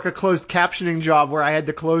used to work a closed captioning job where I had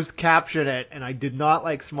to closed caption it, and I did not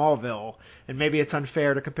like Smallville. And maybe it's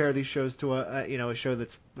unfair to compare these shows to a show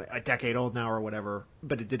that's a decade old now or whatever,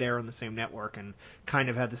 but it did air on the same network and kind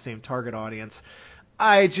of had the same target audience.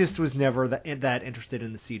 I just was never that interested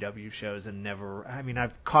in the CW shows, and never. I mean,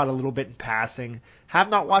 I've caught a little bit in passing. Have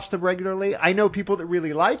not watched them regularly. I know people that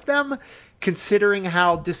really like them, considering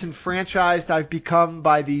how disenfranchised I've become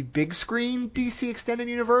by the big screen DC Extended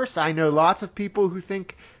Universe. I know lots of people who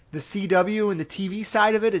think the CW and the TV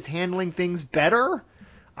side of it is handling things better.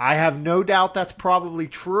 I have no doubt that's probably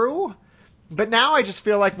true. But now I just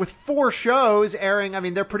feel like with 4 shows airing, I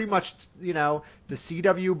mean, they're pretty much, the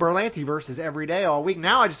CW Berlanti versus every day all week.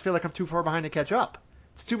 Now I just feel like I'm too far behind to catch up.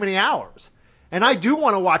 It's too many hours. And I do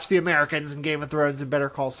want to watch The Americans and Game of Thrones and Better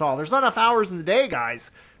Call Saul. There's not enough hours in the day,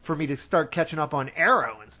 guys, for me to start catching up on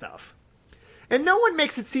Arrow and stuff. And no one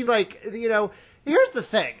makes it seem like, here's the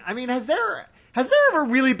thing. I mean, has there ever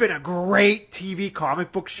really been a great TV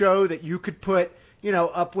comic book show that you could put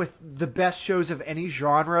up with the best shows of any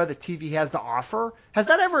genre that TV has to offer? Has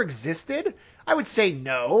that ever existed? I would say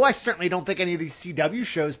no. I certainly don't think any of these CW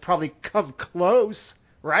shows probably come close,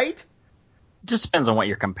 right? Just depends on what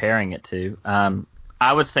you're comparing it to.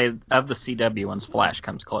 I would say of the CW ones, Flash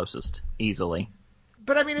comes closest, easily.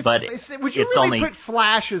 But I mean, would you really put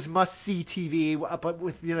Flash as must-see TV up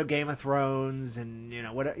with Game of Thrones and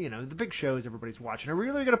the big shows everybody's watching? Are we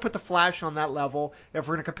really going to put the Flash on that level if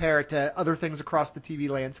we're going to compare it to other things across the TV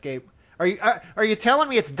landscape? Are you telling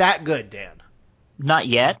me it's that good, Dan? Not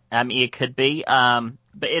yet. I mean, it could be, but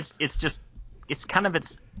it's kind of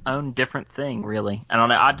its own different thing, really. I don't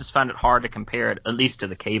know. I just find it hard to compare it, at least to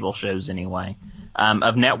the cable shows anyway.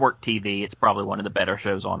 Of network TV, it's probably one of the better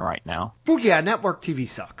shows on right now. Well, yeah, network TV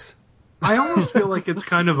sucks. I almost feel like it's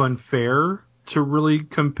kind of unfair to really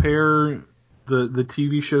compare the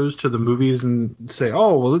TV shows to the movies and say,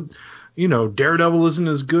 oh, well, Daredevil isn't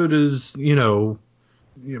as good as,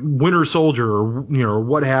 Winter Soldier or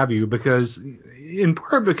what have you, because in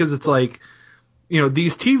part because it's like,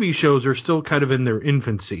 these TV shows are still kind of in their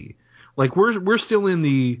infancy. Like we're still in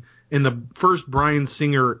the first Bryan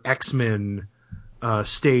Singer X-Men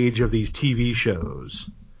stage of these TV shows.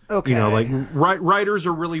 Okay. Writers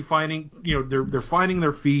are really finding, they're finding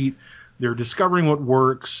their feet. They're discovering what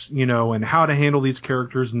works, and how to handle these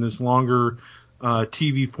characters in this longer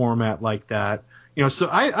TV format like that. So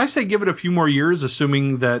I say give it a few more years,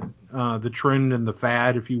 assuming that the trend and the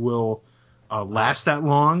fad, if you will, last that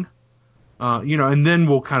long. And then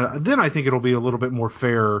then I think it'll be a little bit more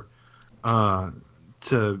fair to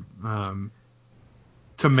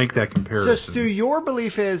make that comparison. So, Stu, your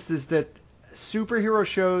belief is that superhero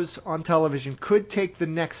shows on television could take the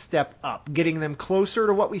next step up, getting them closer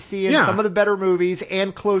to what we see in some of the better movies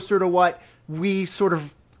and closer to what we sort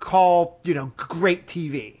of call, great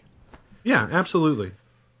TV. Yeah, absolutely.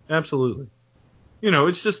 Absolutely.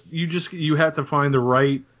 It's just you have to find the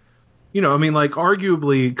right,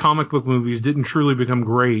 arguably comic book movies didn't truly become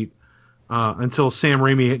great until Sam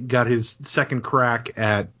Raimi got his second crack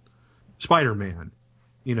at Spider-Man,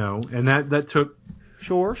 and that took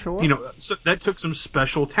sure. So that took some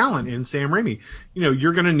special talent in Sam Raimi.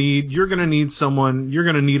 You're gonna need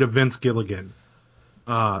a Vince Gilligan,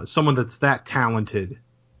 someone that's that talented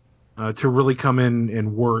to really come in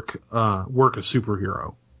and work a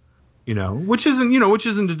superhero. Which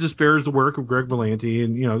isn't to disparage the work of Greg Berlanti,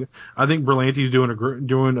 and I think Berlanti's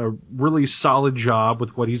doing a really solid job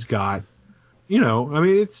with what he's got.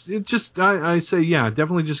 I say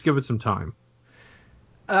definitely just give it some time.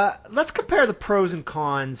 Let's compare the pros and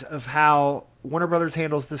cons of how Warner Brothers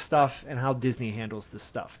handles this stuff and how Disney handles this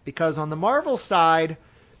stuff. Because on the Marvel side,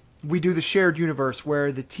 we do the shared universe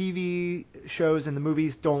where the TV shows and the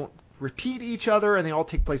movies don't repeat each other and they all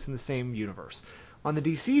take place in the same universe. On the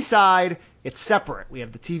DC side, it's separate. We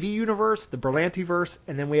have the TV universe, the Berlantiverse,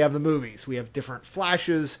 and then we have the movies. We have different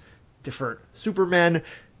Flashes, different Supermen,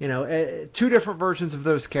 two different versions of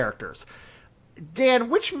those characters. Dan,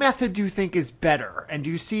 which method do you think is better? And do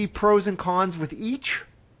you see pros and cons with each?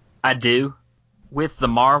 I do. With the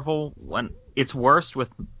Marvel, when it's worst with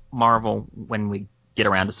Marvel when we get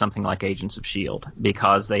around to something like Agents of S.H.I.E.L.D.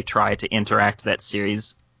 because they try to interact that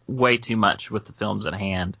series way too much with the films at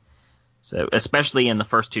hand. So especially in the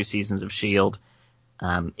first 2 seasons of S.H.I.E.L.D.,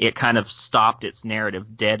 it kind of stopped its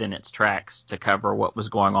narrative dead in its tracks to cover what was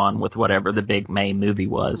going on with whatever the big May movie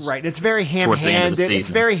was. Right. It's very ham-handed. It's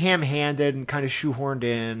very ham-handed and kind of shoehorned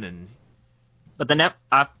in. But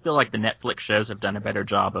I feel like the Netflix shows have done a better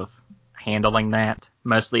job of handling that.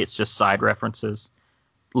 Mostly it's just side references.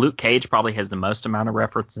 Luke Cage probably has the most amount of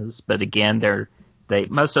references, but again,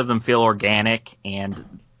 most of them feel organic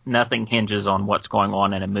and nothing hinges on what's going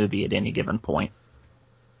on in a movie at any given point.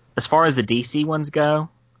 As far as the DC ones go,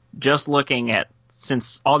 just looking at,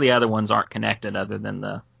 since all the other ones aren't connected other than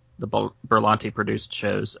the Berlanti produced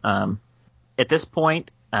shows, at this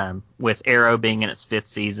point, with Arrow being in its 5th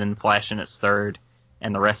season, Flash in its 3rd,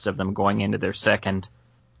 and the rest of them going into their 2nd,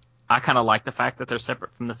 I kind of like the fact that they're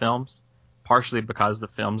separate from the films, partially because the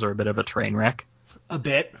films are a bit of a train wreck. A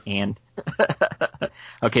bit. And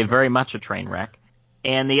okay, very much a train wreck.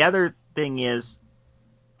 And the other thing is,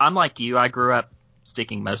 I'm like you, I grew up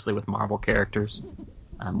sticking mostly with Marvel characters.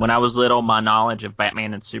 When I was little, my knowledge of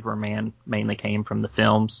Batman and Superman mainly came from the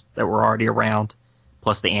films that were already around,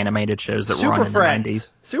 plus the animated shows that were on in the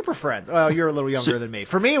 90s. Super Friends. Well, you're a little younger than me.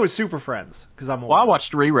 For me, it was Super Friends, because I'm old. Well, I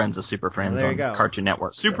watched reruns of Super Friends on Cartoon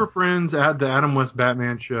Network. Super Friends, the Adam West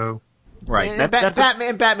Batman show. Right. And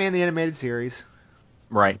Batman the Animated Series.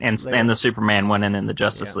 Right, and the Superman one and then the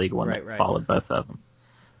Justice League one that followed both of them.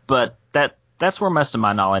 But that's where most of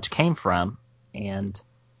my knowledge came from. And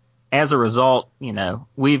as a result,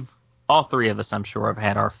 all 3 of us, I'm sure, have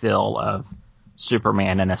had our fill of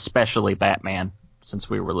Superman and especially Batman since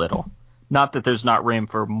we were little. Not that there's not room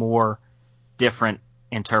for more different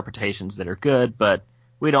interpretations that are good, but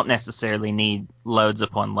we don't necessarily need loads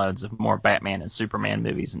upon loads of more Batman and Superman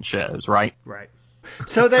movies and shows, right? Right.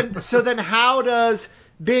 So then how does,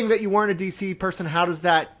 being that you weren't a DC person, how does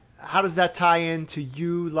that tie into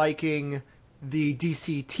you liking the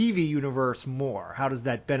DC TV universe more? How does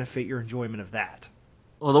that benefit your enjoyment of that?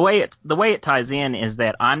 Well, the way it ties in is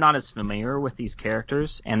that I'm not as familiar with these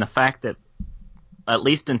characters, and the fact that at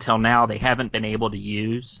least until now they haven't been able to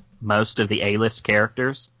use most of the A-list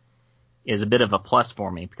characters is a bit of a plus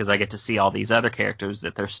for me, because I get to see all these other characters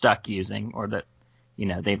that they're stuck using, or that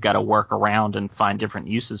they've got to work around and find different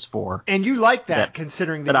uses for. And you like that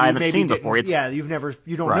considering that I you haven't maybe seen before.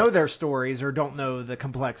 you don't know their stories, or don't know the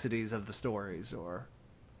complexities of the stories, or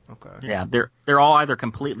okay. Yeah, they're all either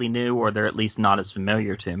completely new or they're at least not as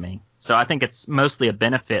familiar to me. So I think it's mostly a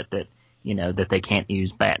benefit that that they can't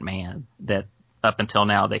use Batman, that up until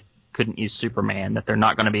now they couldn't use Superman, that they're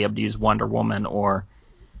not going to be able to use Wonder Woman or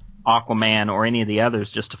Aquaman or any of the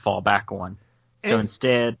others just to fall back on. So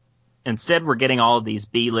instead we're getting all of these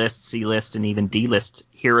B-list, C-list, and even D-list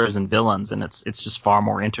heroes and villains, and it's just far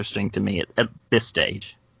more interesting to me at this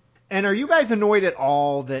stage. And are you guys annoyed at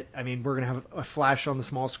all that, we're going to have a Flash on the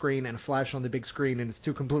small screen and a Flash on the big screen, and it's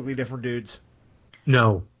 2 completely different dudes?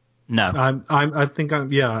 No. No.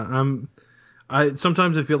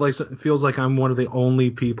 Sometimes it feels like I'm one of the only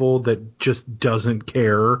people that just doesn't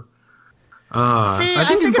care. I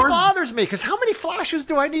think it bothers me, because how many Flashes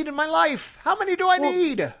do I need in my life? How many do I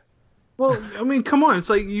need? Well, come on. It's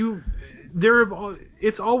like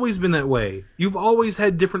it's always been that way. You've always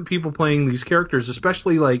had different people playing these characters,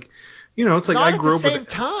 especially it's like Not I grew at the up same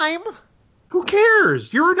time. Who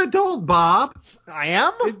cares? You're an adult, Bob. I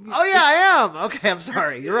am? I am. Okay, I'm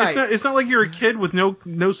sorry. You're right. It's not like you're a kid with no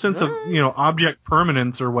sense of, object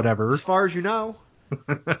permanence or whatever. As far as you know.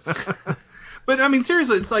 But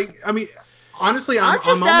seriously, it's like, honestly, I'm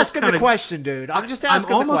just asking the question, dude. I'm just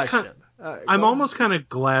asking the question. I'm almost kind of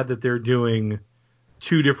glad that they're doing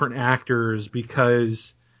 2 different actors,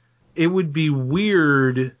 because it would be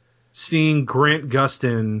weird seeing Grant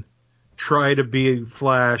Gustin try to be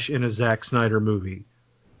Flash in a Zack Snyder movie.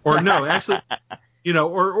 Or no, actually,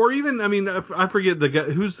 or even, I forget the guy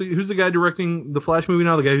who's the guy directing the Flash movie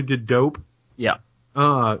now, the guy who did Dope. Yeah.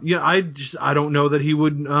 I don't know that he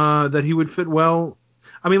would fit well.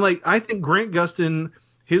 I think Grant Gustin,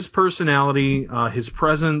 his personality, his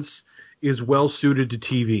presence is well suited to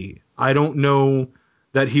TV. I don't know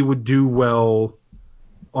that he would do well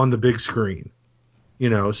on the big screen.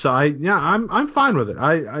 So I'm fine with it.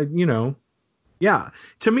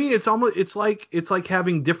 To me it's like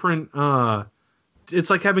having different artists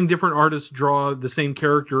draw the same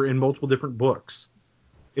character in multiple different books.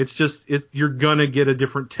 It's just you're gonna get a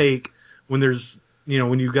different take when there's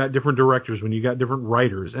when you got different directors, when you got different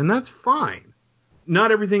writers, and that's fine.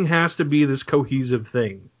 Not everything has to be this cohesive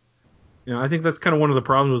thing. I think that's kind of one of the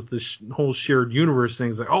problems with this whole shared universe thing.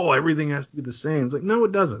 It's like, oh, everything has to be the same. It's like, no,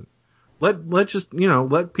 it doesn't. Let just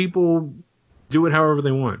let people do it however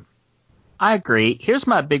they want. I agree. Here's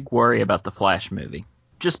my big worry about the Flash movie.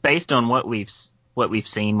 Just based on what we've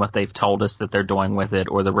seen, what they've told us that they're doing with it,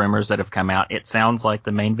 or the rumors that have come out, it sounds like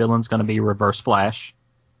the main villain's going to be Reverse Flash.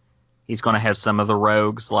 He's going to have some of the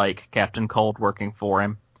rogues like Captain Cold working for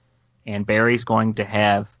him, and Barry's going to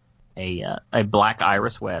have a Black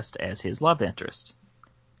Iris West as his love interest,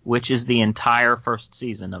 which is the entire first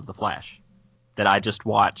season of The Flash that I just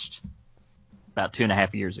watched about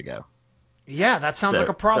 2.5 years ago. Yeah, that sounds like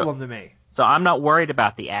a problem to me. So I'm not worried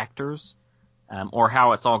about the actors or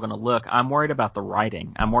how it's all going to look. I'm worried about the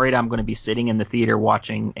writing. I'm worried I'm going to be sitting in the theater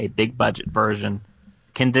watching a big budget version,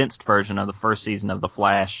 condensed version of the first season of The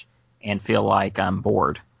Flash, and feel like I'm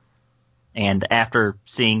bored. And after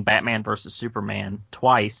seeing Batman vs. Superman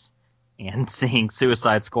twice and seeing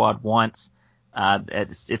Suicide Squad once,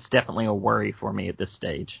 it's definitely a worry for me at this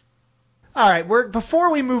stage. All right, before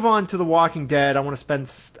we move on to The Walking Dead, I want to spend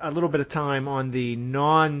a little bit of time on the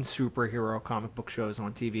non-superhero comic book shows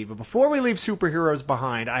on TV. But before we leave superheroes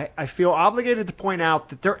behind, I feel obligated to point out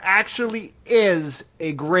that there actually is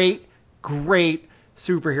a great, great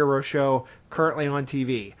superhero show currently on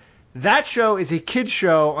TV. That show is a kids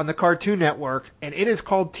show on the Cartoon Network, and it is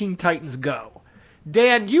called Teen Titans Go.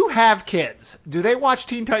 Dan, you have kids. Do they watch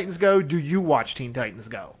Teen Titans Go? Do you watch Teen Titans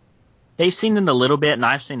Go? They've seen it a little bit, and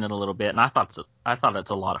I've seen it a little bit, and I thought it's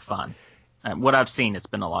a lot of fun. What I've seen, it's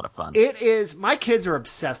been a lot of fun. It is. My kids are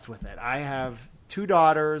obsessed with it. I have 2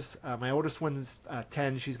 daughters. My oldest one's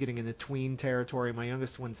 10. She's getting into tween territory. My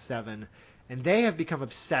youngest one's 7. And they have become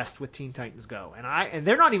obsessed with Teen Titans Go. And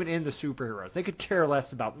they're not even into superheroes. They could care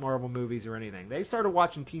less about Marvel movies or anything. They started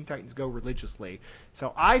watching Teen Titans Go religiously.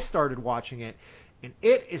 So I started watching it. And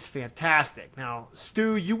it is fantastic. Now,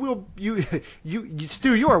 Stu, you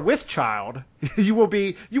are with child. You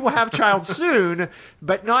will have child soon,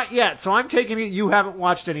 but not yet. So I'm taking it you haven't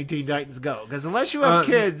watched any Teen Titans Go, because unless you have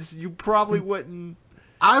kids, you probably wouldn't.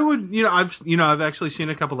 I would, I've actually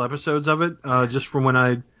seen a couple episodes of it, just from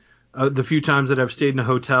when the few times that I've stayed in a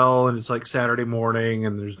hotel and it's like Saturday morning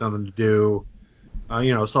and there's nothing to do.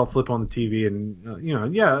 So I'll flip on the TV and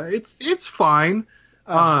it's fine.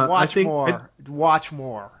 Watch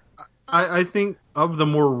more. I think of the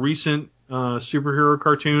more recent superhero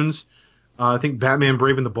cartoons, I think Batman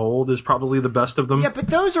Brave and the Bold is probably the best of them. Yeah, but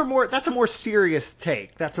that's a more serious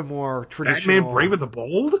take. That's a more traditional. Batman Brave and the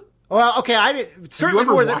Bold? Well, okay, I did certainly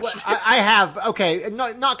more than I I have. Okay,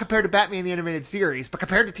 not compared to Batman the Animated Series, but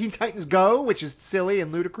compared to Teen Titans Go, which is silly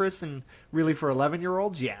and ludicrous and really for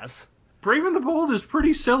 11-year-olds, yes. Brave and the Bold is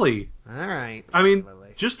pretty silly. All right. I mean,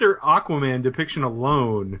 just their Aquaman depiction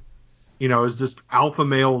alone, is this alpha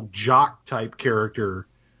male jock type character.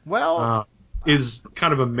 Well, is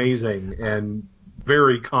kind of amazing and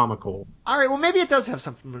very comical. All right, well, maybe it does have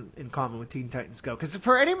something in common with Teen Titans Go. Because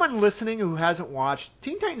for anyone listening who hasn't watched,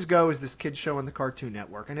 Teen Titans Go is this kids show on the Cartoon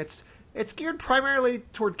Network, and it's geared primarily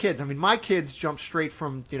toward kids. I mean, my kids jump straight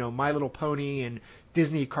from My Little Pony and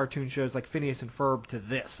Disney cartoon shows like Phineas and Ferb to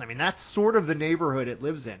this. I mean, that's sort of the neighborhood it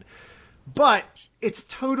lives in. But it's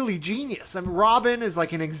totally genius. I mean, Robin is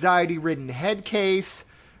like an anxiety-ridden head case.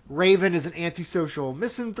 Raven is an antisocial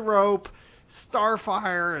misanthrope.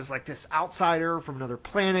 Starfire is like this outsider from another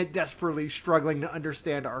planet desperately struggling to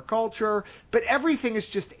understand our culture. But everything is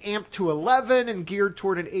just amped to 11 and geared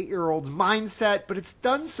toward an 8-year-old's mindset. But it's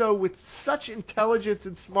done so with such intelligence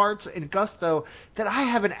and smarts and gusto that I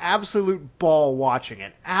have an absolute ball watching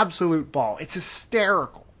it. Absolute ball. It's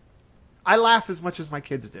hysterical. I laugh as much as my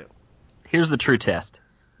kids do. Here's the true test.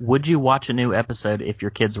 Would you watch a new episode if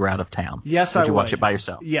your kids were out of town? Yes, I would. Would you watch it by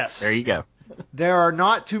yourself? Yes. There you go. There are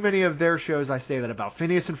not too many of their shows I say that about.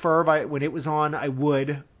 Phineas and Ferb, when it was on, I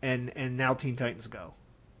would, and now Teen Titans Go.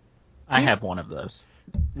 I have one of those.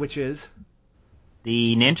 Which is?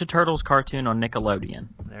 The Ninja Turtles cartoon on Nickelodeon.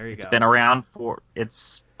 There you go. It's been around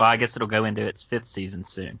I guess it'll go into its 5th season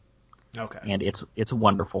soon. Okay. And it's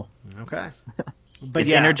wonderful. Okay. But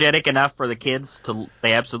it's energetic enough for the kids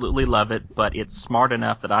they absolutely love it, but it's smart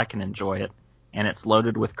enough that I can enjoy it, and it's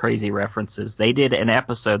loaded with crazy references. They did an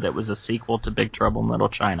episode that was a sequel to Big Trouble in Little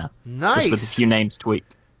China. Nice. Just with a few names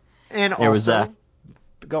tweaked. And there also,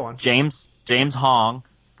 was go on. James Hong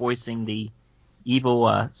voicing the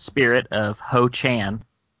evil spirit of Ho Chan,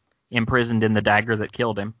 imprisoned in the dagger that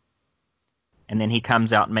killed him, and then he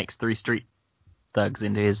comes out and makes 3 street thugs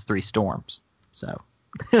into his 3 storms. So.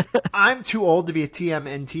 I'm too old to be a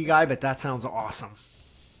TMNT guy, but that sounds awesome.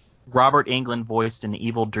 Robert Englund voiced an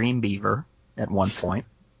evil dream beaver at one point.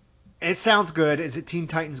 It sounds good. Is it Teen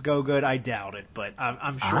Titans Go good? I doubt it, but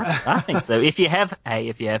I'm sure. I think so. If you have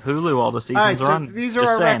Hulu, all the All seasons right, are so on. these are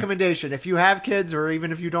Just our saying. recommendation. If you have kids, or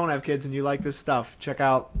even if you don't have kids and you like this stuff, check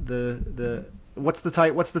out the what's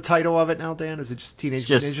the title of it now, Dan? Is it just Teenage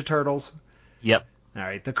Mutant Ninja Turtles? Yep. All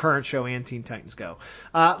right, the current show and Teen Titans Go.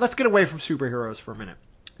 Let's get away from superheroes for a minute.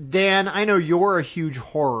 Dan, I know you're a huge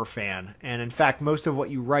horror fan, and in fact, most of what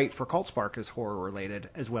you write for Cult Spark is horror related,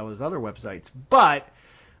 as well as other websites. But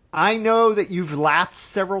I know that you've lapsed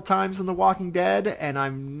several times in The Walking Dead, and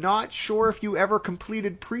I'm not sure if you ever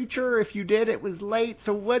completed Preacher. If you did, it was late.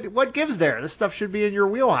 So what gives there? This stuff should be in your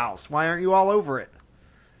wheelhouse. Why aren't you all over it?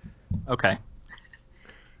 Okay.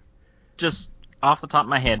 Just off the top of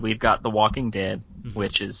my head, we've got The Walking Dead,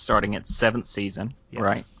 which is starting its 7th season, Yes.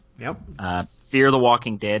 right? Yep. Fear the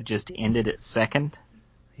Walking Dead just ended its 2nd.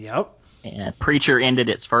 Yep. And Preacher ended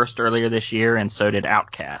its 1st earlier this year, and so did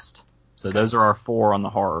Outcast. So those are our 4 on the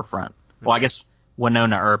horror front. Well, I guess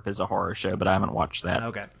Winona Earp is a horror show, but I haven't watched that.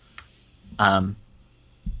 Okay. The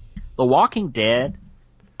Walking Dead,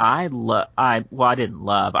 I didn't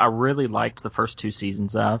love. I really liked the first 2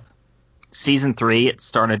 seasons of. Season 3, it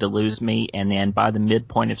started to lose me, and then by the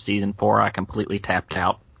midpoint of season 4, I completely tapped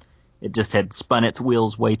out. It just had spun its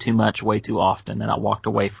wheels way too much, way too often, and I walked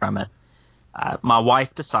away from it. My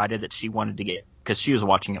wife decided that she wanted to because she was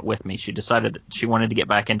watching it with me, she decided that she wanted to get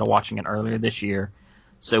back into watching it earlier this year.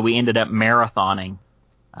 So we ended up marathoning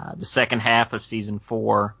the second half of season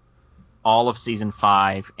 4, all of season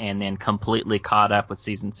 5, and then completely caught up with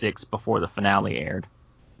season 6 before the finale aired.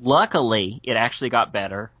 Luckily, it actually got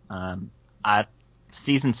better.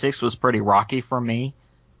 Season 6 was pretty rocky for me,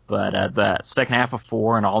 but the second half of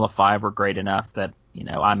 4 and all of 5 were great enough that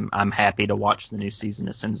I'm happy to watch the new season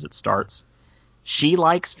as soon as it starts. She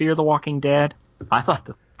likes Fear the Walking Dead. I thought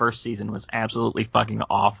the first season was absolutely fucking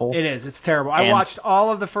awful. It is. It's terrible. I watched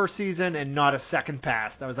all of the first season and not a second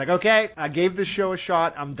passed. I was like, okay, I gave this show a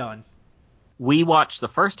shot. I'm done. We watched the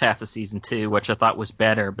first half of season 2, which I thought was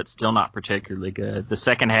better, but still not particularly good. The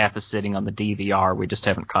second half is sitting on the DVR. We just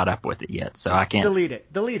haven't caught up with it yet, so I can't. Delete it.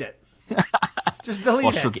 Just delete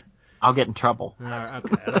it. I'll get in trouble. Okay, I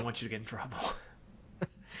don't want you to get in trouble.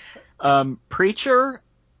 Preacher.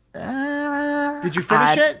 Did you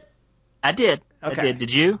finish it? I did. Okay. I did.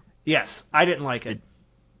 Did you? Yes, I didn't like it.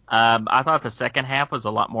 I thought the second half was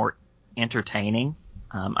a lot more entertaining.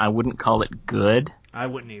 I wouldn't call it good. I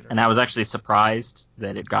wouldn't either. And I was actually surprised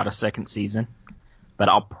that it got a second season. But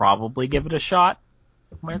I'll probably give it a shot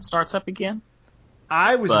when it starts up again.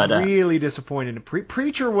 I was really disappointed in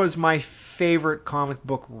Preacher was my favorite comic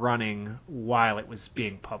book running while it was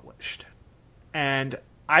being published. And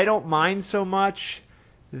I don't mind so much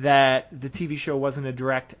that the TV show wasn't a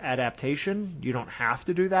direct adaptation. You don't have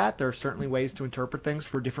to do that. There are certainly ways to interpret things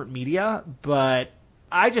for different media, but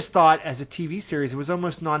I just thought as a TV series it was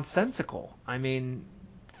almost nonsensical. I mean,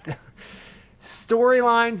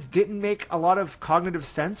 storylines didn't make a lot of cognitive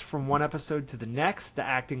sense from one episode to the next. The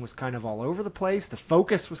acting was kind of all over the place. The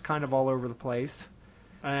focus was kind of all over the place.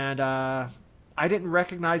 And I didn't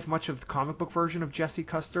recognize much of the comic book version of Jesse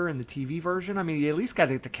Custer and the TV version. I mean, you at least got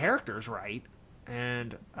to get the characters right.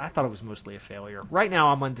 And I thought it was mostly a failure. Right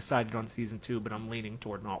now I'm undecided on season 2, but I'm leaning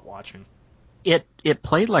toward not watching. It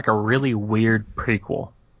played like a really weird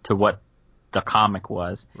prequel to what the comic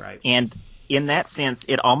was. Right. And in that sense,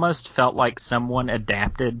 it almost felt like someone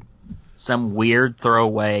adapted some weird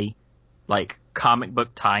throwaway, like, comic book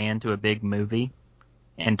tie-in to a big movie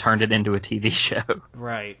and turned it into a TV show.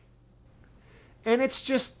 Right. And it's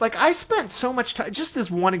just, like, I spent so much time, just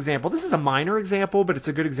as one example, this is a minor example, but it's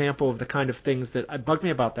a good example of the kind of things that bugged me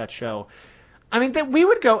about that show. I mean, that we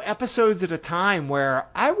would go episodes at a time where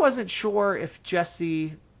I wasn't sure if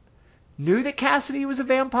Jesse knew that Cassidy was a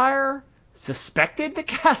vampire, suspected that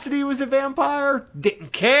Cassidy was a vampire,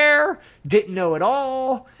 didn't care, didn't know at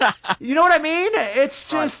all. You know what I mean? It's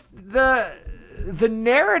just the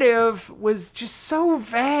narrative was just so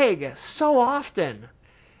vague so often.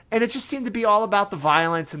 And it just seemed to be all about the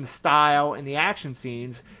violence and the style and the action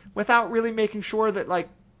scenes without really making sure that, like,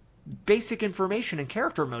 basic information and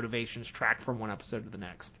character motivations tracked from one episode to the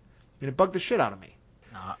next. And it bugged the shit out of me.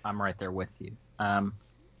 I'm right there with you.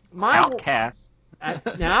 Outcast.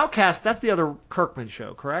 Now, Outcast, that's the other Kirkman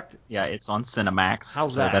show, correct? Yeah, it's on Cinemax.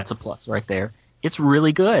 How's so that? That's a plus right there. It's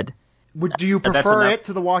really good. Do you prefer it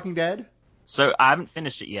to The Walking Dead? So I haven't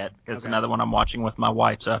finished it yet. It's another one I'm watching with my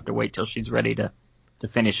wife, so I have to wait till she's ready to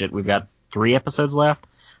finish it. We've got 3 episodes left.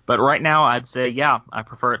 But right now, I'd say, yeah, I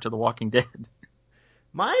prefer it to The Walking Dead.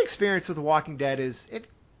 My experience with The Walking Dead is it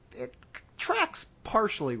tracks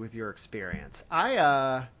partially with your experience.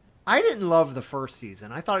 I I didn't love the first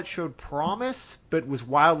season. I thought it showed promise, but was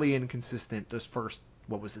wildly inconsistent. Those first,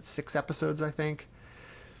 what was it, 6 episodes, I think.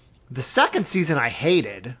 The second season I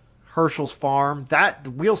hated. Herschel's Farm. That,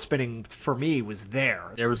 the wheel spinning for me was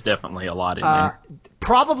there. There was definitely a lot in there.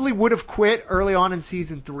 Probably would have quit early on in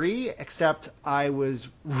season 3, except I was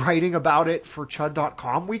writing about it for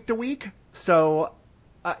Chud.com week to week. So,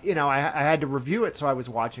 I had to review it, so I was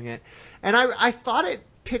watching it. And I thought it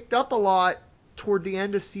picked up a lot toward the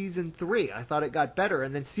end of season 3. I thought it got better.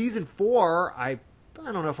 And then season 4, I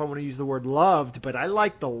don't know if I want to use the word loved, but I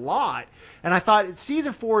liked a lot. And I thought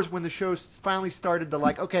season 4 is when the show finally started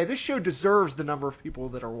to okay, this show deserves the number of people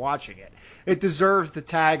that are watching it. It deserves the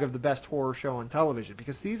tag of the best horror show on television,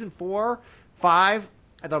 because season 4, 5,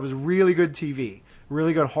 I thought was really good TV,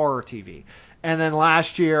 really good horror TV. And then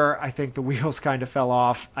last year, I think the wheels kind of fell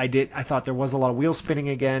off. I thought there was a lot of wheel spinning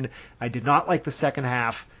again. I did not like the second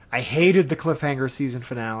half. I hated the cliffhanger season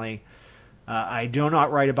finale. I do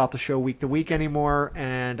not write about the show week to week anymore,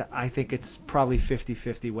 and I think it's probably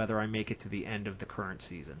 50-50 whether I make it to the end of the current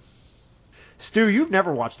season. Stu, you've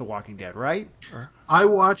never watched The Walking Dead, right? I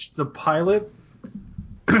watched the pilot,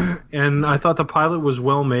 and I thought the pilot was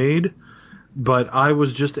well made, but I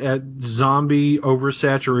was just at zombie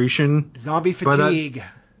oversaturation. Zombie fatigue.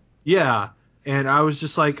 Yeah, and I was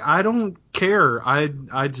just like, I don't care. I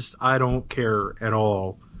don't care at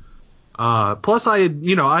all. Plus, I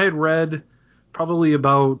had read probably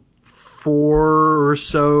about 4 or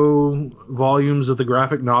so volumes of the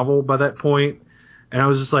graphic novel by that point, and I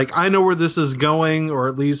was just like, I know where this is going, or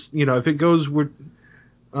at least, if it goes where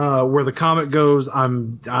the comic goes,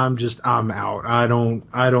 I'm out. I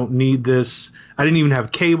don't need this. I didn't even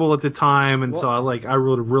have cable at the time, and so I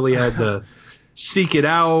really had to seek it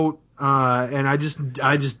out. And I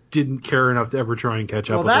just didn't care enough to ever try and catch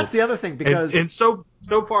up with it. Well, that's the other thing, because and so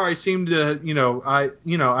far I seem to, I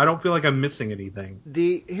don't feel like I'm missing anything.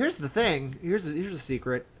 Here's the thing. Here's a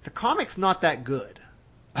secret. The comic's not that good.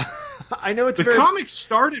 I know the comic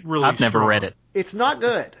started really strong. I've never read it. It's not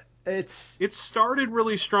good. It started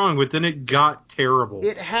really strong, but then it got terrible.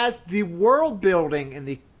 It has the world building in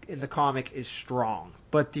the comic is strong,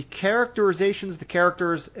 but the characterizations, the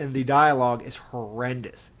characters, and the dialogue is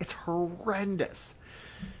horrendous. It's horrendous.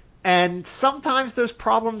 And sometimes those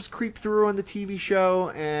problems creep through on the TV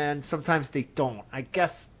show, and sometimes they don't. I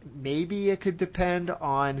guess maybe it could depend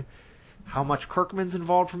on how much Kirkman's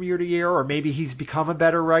involved from year to year, or maybe he's become a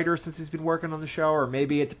better writer since he's been working on the show, or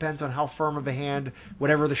maybe it depends on how firm of a hand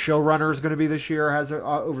whatever the showrunner is going to be this year has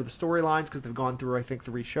over the storylines, because they've gone through, I think,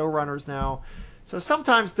 3 showrunners now. So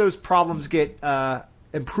sometimes those problems get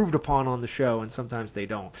improved upon on the show, and sometimes they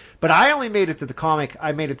don't. But I only made it to the comic.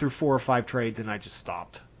 I made it through 4 or 5 trades, and I just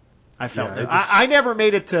stopped. I felt I never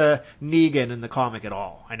made it to Negan in the comic at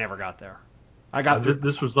all. I never got there. I got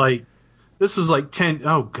this was like 10.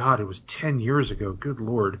 Oh God, it was 10 years ago. Good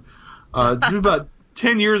Lord, about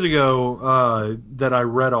 10 years ago that I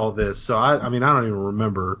read all this. So I mean I don't even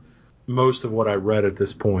remember most of what I read at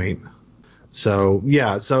this point. So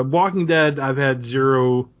yeah, so Walking Dead, I've had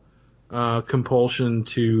zero compunction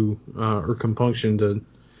to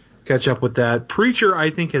catch up with that. Preacher, I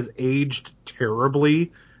think, has aged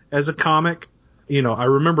terribly as a comic. I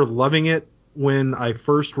remember loving it when I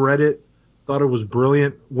first read it, thought it was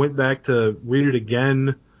brilliant, went back to read it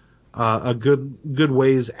again a good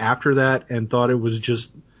ways after that, and thought it was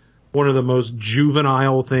just one of the most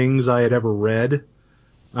juvenile things I had ever read.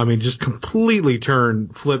 I mean, just completely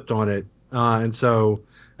flipped on it. And so,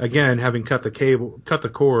 again, having cut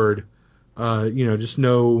the cord, just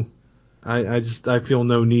no, I feel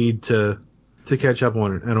no need to catch up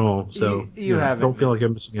on it at all. So don't feel like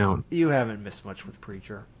I'm missing out. You haven't missed much with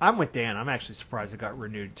Preacher. I'm with Dan. I'm actually surprised it got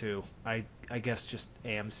renewed too. I guess just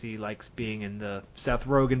AMC likes being in the Seth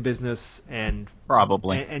Rogen business and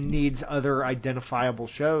probably and needs other identifiable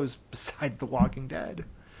shows besides The Walking Dead.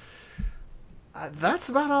 That's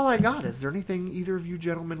about all I got. Is there anything either of you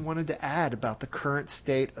gentlemen wanted to add about the current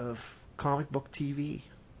state of comic book TV?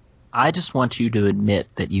 I just want you to admit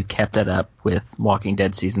that you kept it up with Walking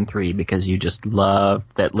Dead Season 3 because you just loved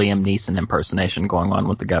that Liam Neeson impersonation going on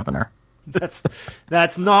with the governor.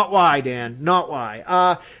 That's not why, Dan. Not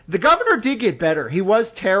why. The governor did get better. He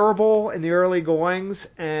was terrible in the early goings,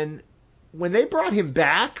 and when they brought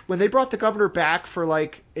the governor back for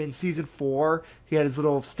in Season 4, he had his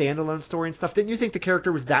little standalone story and stuff. Didn't you think the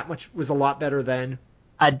character was a lot better then?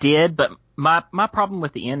 I did, but my problem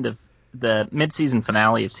with the end of the mid-season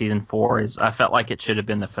finale of Season 4 is I felt like it should have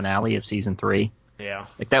been the finale of Season 3. Yeah.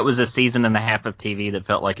 Like, that was a season and a half of TV that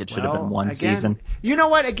felt like it should have been one season. You know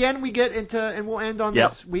what? Again, we get into, and we'll end on Yep.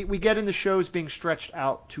 this. We get into shows being stretched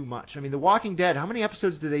out too much. I mean, The Walking Dead, how many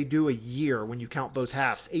episodes do they do a year when you count both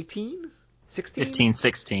halves? 18? 16? 15,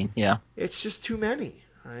 16, yeah. It's just too many.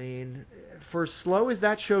 I mean, for as slow as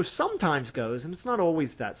that show sometimes goes, and it's not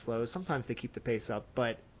always that slow. Sometimes they keep the pace up.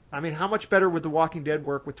 But, I mean, how much better would The Walking Dead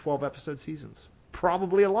work with 12-episode seasons?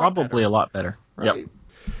 Probably a lot better. Probably a lot better. Right? Yep.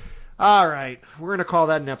 All right. We're going to call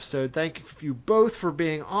that an episode. Thank you both for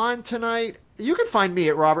being on tonight. You can find me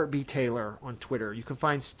at Robert B. Taylor on Twitter. You can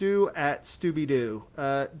find Stu at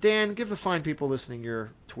StoobyDoo. Dan, give the fine people listening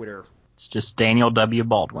your Twitter. It's just Daniel W.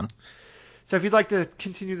 Baldwin. So if you'd like to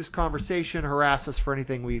continue this conversation, harass us for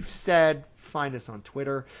anything we've said, find us on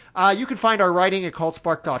Twitter. You can find our writing at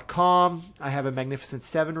cultspark.com. I have a Magnificent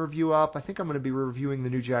Seven review up. I think I'm going to be reviewing the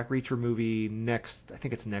new Jack Reacher movie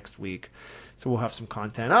next week. So we'll have some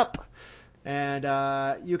content up. And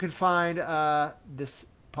you can find this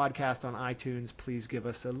podcast on iTunes. Please give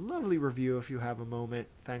us a lovely review if you have a moment.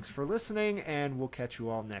 Thanks for listening, and we'll catch you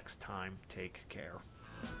all next time. Take care.